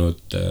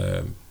tegelenud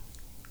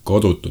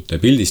kodutute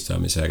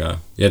pildistamisega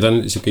ja ta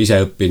on siuke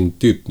iseõppinud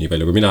tüüp, nii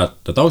palju kui mina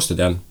ta tausta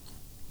tean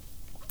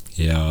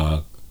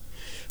ja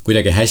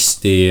kuidagi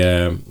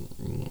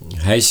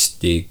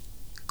hästi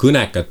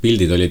kõnekad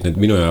pildid olid need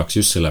minu jaoks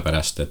just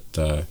sellepärast,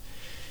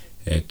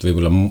 et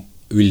võib-olla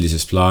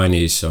üldises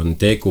plaanis on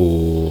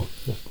tegu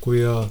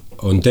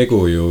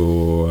ju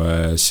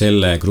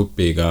selle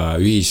grupiga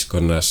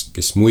ühiskonnast,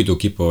 kes muidu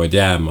kipuvad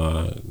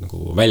jääma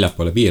nagu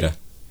väljapoole piire,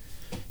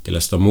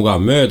 kellest on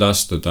mugav mööda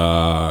astuda,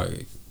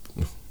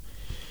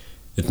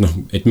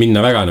 et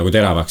minna väga nagu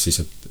teravaks siis,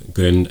 et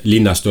kui on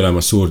linnast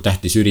tulemas suur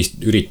tähtis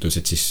üritus,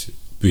 et siis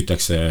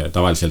püütakse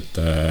tavaliselt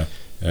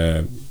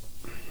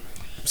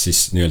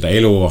siis nii-öelda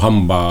elu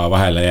hamba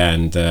vahele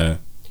jäänud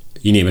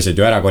inimesed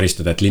ju ära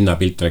koristada, et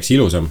linnapilt oleks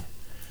ilusam.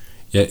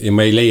 Ja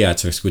ma ei leia, et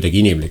see oleks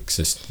kuidagi inimlik,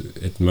 sest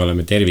et me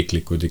oleme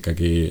terviklikud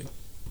ikkagi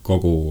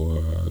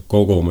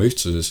kogu oma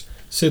ühtsuses.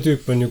 See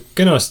tüüp on ju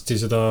kenasti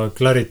seda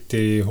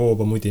Clarity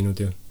hooba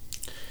mudinud ju.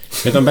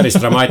 Need on päris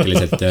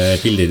dramaatilised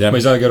pildid, jah. Ma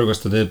ei saagi aru,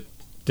 kas ta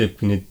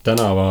teebki neid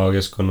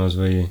tänavakeskkonnas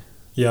või...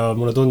 Ja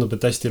mulle tundub,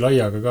 et hästi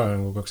laiaga ka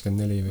nagu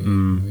 24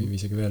 või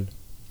isegi veel.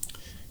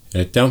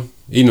 Et jah,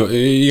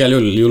 igal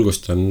juhul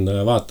julgustan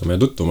vaatama ja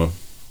tuttuma.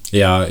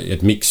 Ja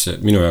et miks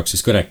minu jaoks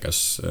siis kõnekas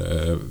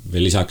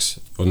veel lisaks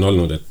on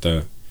olnud, et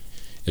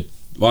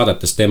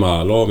vaadates tema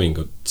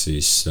loomingut,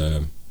 siis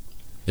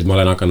et ma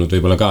olen hakanud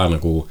võib-olla ka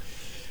nagu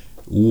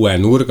uue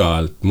nurga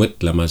alt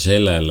mõtlema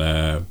sellele,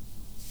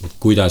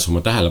 kuidas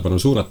oma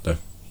tähelepanu suunata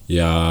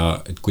ja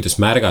et kuidas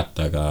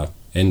märgata ka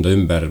enda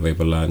ümber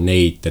võib-olla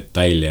neid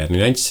detaile ja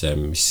nüansse,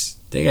 mis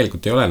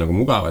tegelikult ei ole nagu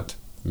mugavad,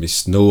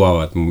 mis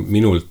nõuavad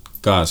minult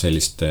ka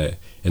sellist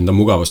enda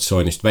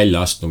mugavustsoonist välja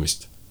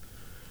astumist.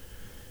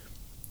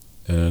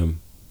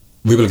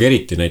 Võib-olla ka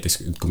eriti näiteks,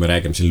 kui me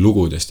räägime siin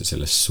lugudest ja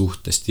sellest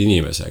suhtest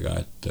inimesega,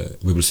 et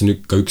võib-olla see on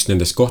ka üks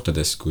nendest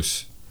kohtades,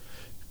 kus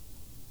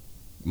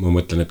ma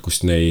mõtlen, et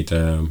kus neid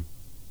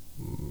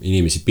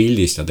inimesi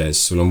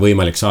pildistades sul on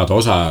võimalik saada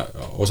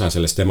osa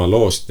sellest tema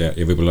loost ja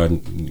võib-olla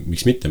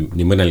miks mitte,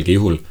 nii mõnelgi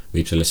juhul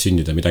võib sellest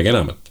sündida midagi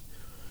enamat.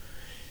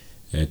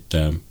 Et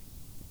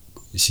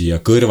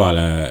siia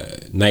kõrvale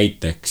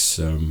näiteks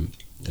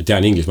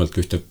tean Inglismaalt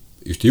ka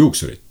ühte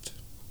juuksurit,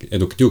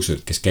 edukat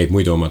juuksurit, kes käib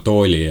muidu oma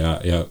tooli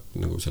ja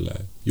nagu selle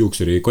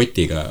juuksuri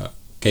kotiga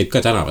käib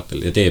ka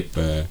tänavatel ja teeb,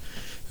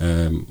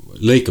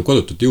 lõikab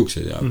kodutut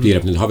juukseid ja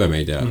piirab neid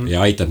habemeid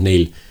ja aitab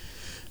neil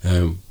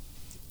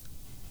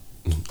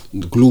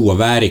luua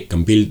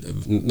väärikam pild,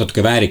 natuke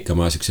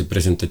väärikama siukse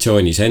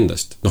presentatsioonis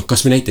endast.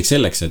 Kas või näiteks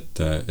selleks,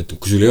 et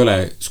kui sul ei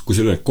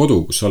ole kodu,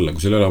 kus olla, kui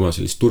sul ei ole oma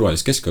sellist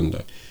turvalist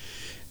keskkonda,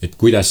 et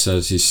kuidas sa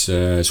siis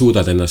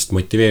suudad ennast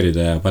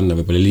motiveerida ja panna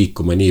võib-olla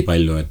liikuma nii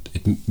palju,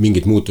 et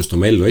mingit muutust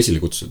oma ellu esile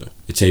kutsuda.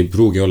 Et see ei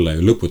pruugi olla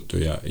ju lõputu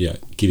ja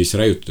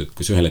kivisse raiutud, et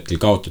kui sa ühel hetkel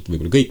kaotad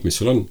võib-olla kõik,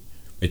 mis sul on,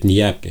 et nii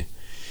jääbki.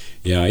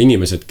 Ja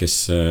inimesed,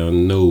 kes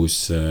on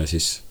nõus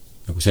siis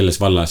nagu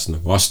selles vallas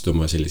nagu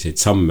astuma selliseid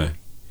samme,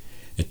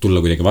 et tulla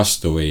kuidagi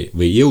vastu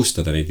või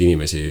jõustada neid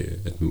inimesi,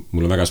 et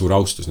mul on väga suur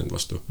austus need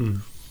vastu.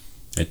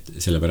 Et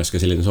sellepärast ka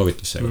selline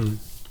soovitus seekord.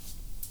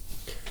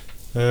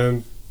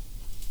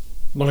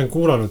 Ma olen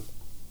kuulanud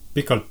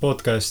pikalt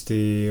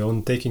podcasti On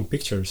Taking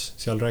Pictures,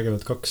 seal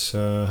räägivad 2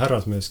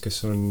 härrasmeest,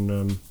 kes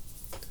on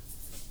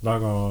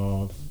väga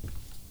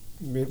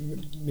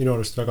minu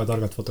arust väga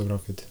targad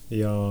fotograafid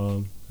ja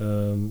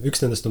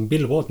üks nendest on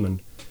Bill Waldman,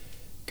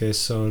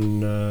 kes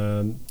on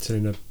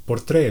selline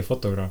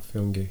portreefotograaf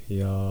ongi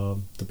ja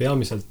ta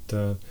peamiselt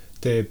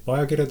teeb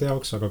ajakirjade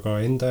jaoks, aga ka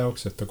enda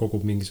jaoks, et ta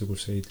kogub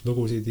mingisuguseid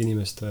lugusid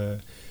inimeste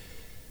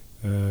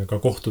ka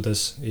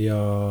kohtudes ja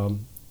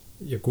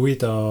kui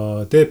ta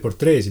teeb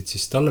portreesid,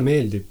 siis talle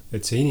meeldib,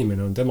 et see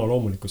inimene on tema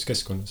loomulikus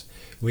keskkonnas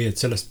või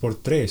et sellest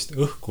portreest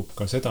õhkub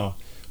ka seda,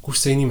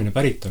 kust see inimene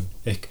pärit on.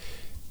 Ehk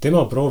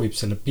tema proovib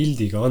selle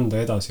pildiga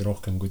anda edasi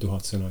rohkem kui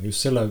 1000 sõna.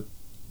 Just selle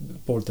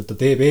poolt, et ta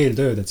teeb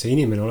eeltööd, et see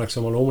inimene oleks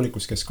oma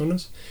loomulikus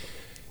keskkonnas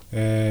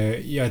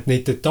ja et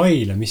neid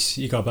detaile, mis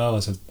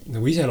igapäevaselt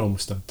nagu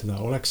iseloomustavad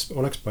teda,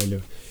 oleks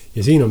palju.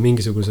 Ja siin on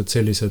mingisugused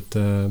sellised,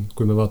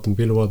 kui me vaatame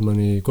Bill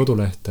Waldmani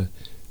kodulehte,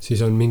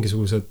 siis on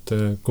mingisugused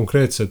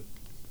konkreetsed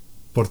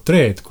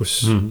portreed,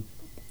 kus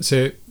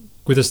see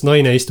kuidas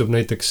naine istub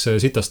näiteks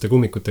sitaste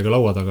kummikutega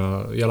laua taga,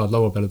 jalad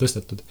laua peale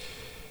tõstetud.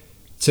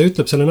 See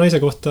ütleb selle naise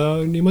kohta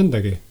nii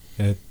mõndagi,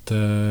 et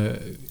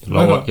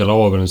ja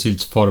laua peal on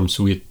silt form,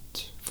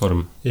 sweet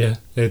form. Jah,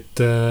 et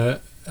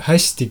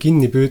hästi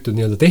kinni püütud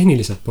nii-öelda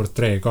tehniliselt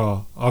portree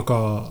ka,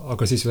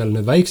 aga siis veel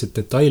need väiksed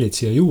detailid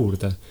siia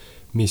juurde,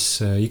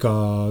 mis iga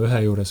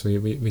ühe juures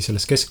või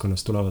selles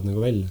keskkonnas tulevad nagu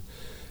välja.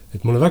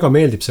 Et mulle väga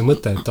meeldib see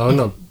mõte, et ta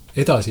annab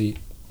edasi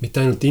mitte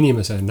ainult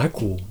inimese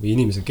nägu või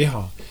inimese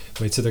keha,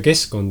 vaid seda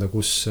keskkonda,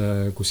 kus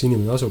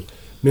inimene asub.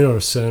 Minu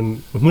arust see on,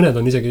 mõned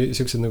on isegi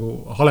sellised nagu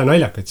hale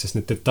naljakad, sest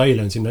need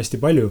detaile on sinna hästi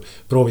palju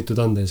proovitud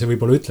anda ja see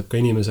võib-olla ütleb ka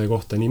inimese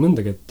kohta nii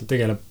mõndagi, et ta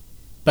tegeleb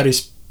päris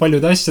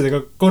paljude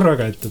asjadega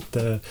korraga,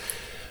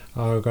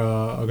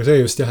 aga see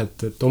just jah,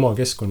 et oma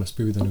keskkonnast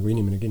püüda nagu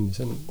inimene kinni,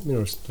 see on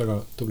minu arust väga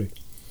tubli.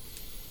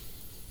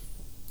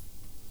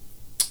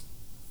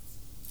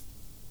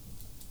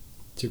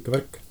 Siuke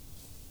värk.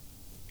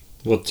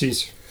 Vot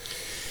siis.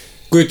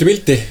 Kujuta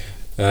pilti.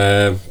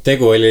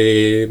 Tegu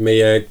oli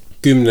meie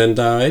 10.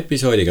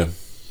 episoodiga.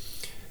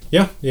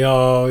 Jah,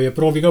 ja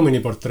proovi ka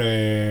mõni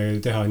portree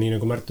teha, nii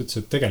nagu Märt ütles,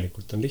 et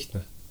tegelikult on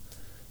lihtne.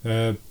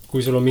 Kui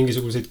sul on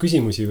mingisuguseid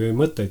küsimusi või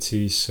mõtteid,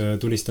 siis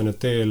tulista need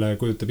teele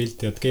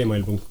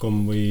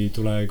kujutapilti@gmail.com või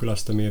tule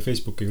külasta meie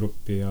Facebooki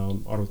gruppi ja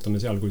arutame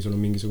seal, kui sul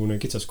on mingisugune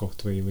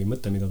kitsaskoht või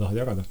mõte, mida tahad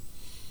jagada.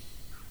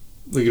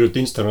 Või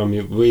kirjuta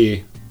Instagrami või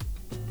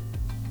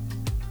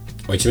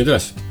otsime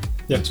üles.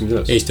 Ja.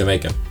 Eesti on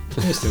väike.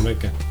 Eesti on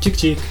väike.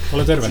 Tšik-tšik,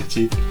 ole terve.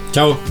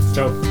 Tšau.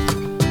 Tšau.